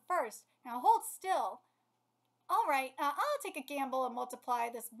tongue first. Now hold still. Alright, I'll take a gamble and multiply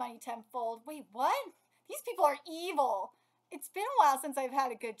this money tenfold. Wait, what? These people are evil. It's been a while since I've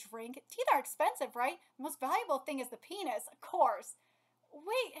had a good drink. Teeth are expensive, right? The most valuable thing is the penis, of course.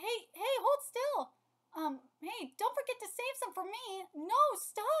 Wait, hey, hold still. Hey, don't forget to save some for me. No,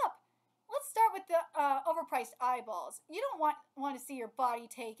 stop. Let's start with the overpriced eyeballs. You don't want to see your body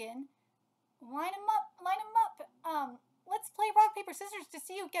taken. Line them up. Let's play rock, paper, scissors to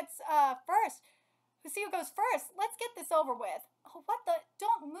see who gets first. See who goes first. Let's get this over with. Oh, what the?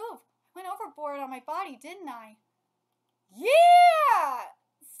 Don't move. I went overboard on my body, didn't I? Yeah!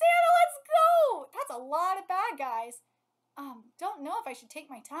 Santa, let's go! That's a lot of bad guys. Don't know if I should take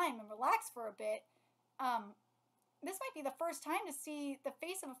my time and relax for a bit. This might be the first time to see the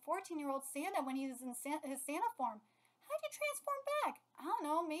face of a 14-year-old Santa when he's in his Santa form. How'd you transform back? I don't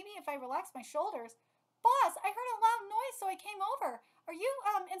know, maybe if I relax my shoulders. Boss, I heard a loud noise, so I came over. Are you,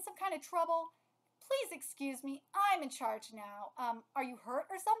 in some kind of trouble? Please excuse me, I'm in charge now. Are you hurt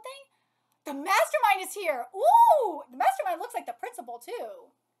or something? The mastermind is here! Ooh! The mastermind looks like the principal,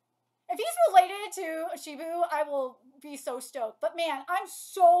 too. If he's related to Shibu, I will be so stoked. But man, I'm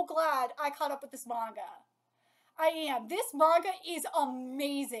so glad I caught up with this manga. I am. This manga is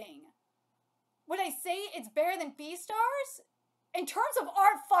amazing. Would I say it's better than Beastars? In terms of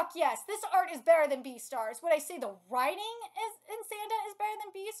art, fuck yes. This art is better than Beastars. Would I say the writing in Sanda is better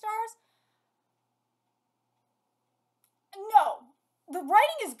than Beastars? No. The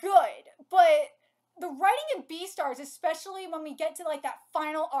writing is good, but the writing in Beastars, especially when we get to like that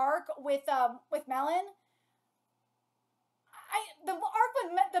final arc with Melon, the arc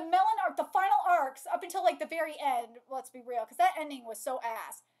with the Melon arc, the final arcs up until like the very end. Let's be real, because that ending was so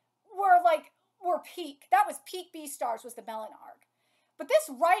ass. Were peak. That was peak Beastars was the Melon arc. But this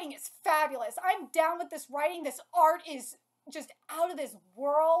writing is fabulous. I'm down with this writing. This art is just out of this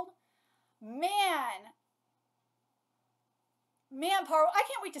world. Man, Paro, I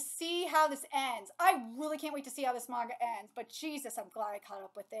can't wait to see how this ends. I really can't wait to see how this manga ends. But Jesus, I'm glad I caught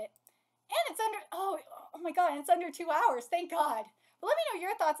up with it. And it's under, oh my god, it's under 2 hours. Thank God. But let me know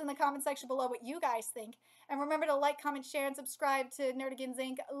your thoughts in the comment section below, what you guys think. And remember to like, comment, share, and subscribe to Nerdigans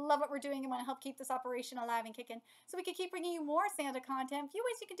Inc. Love what we're doing and want to help keep this operation alive and kicking so we can keep bringing you more Santa content. A few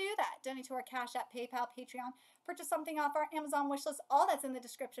ways you can do that. Donate to our Cash App, PayPal, Patreon. Purchase something off our Amazon wishlist. All that's in the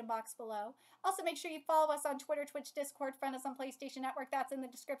description box below. Also, make sure you follow us on Twitter, Twitch, Discord, friend us on PlayStation Network. That's in the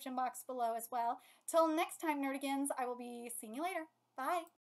description box below as well. Till next time, Nerdigans, I will be seeing you later. Bye.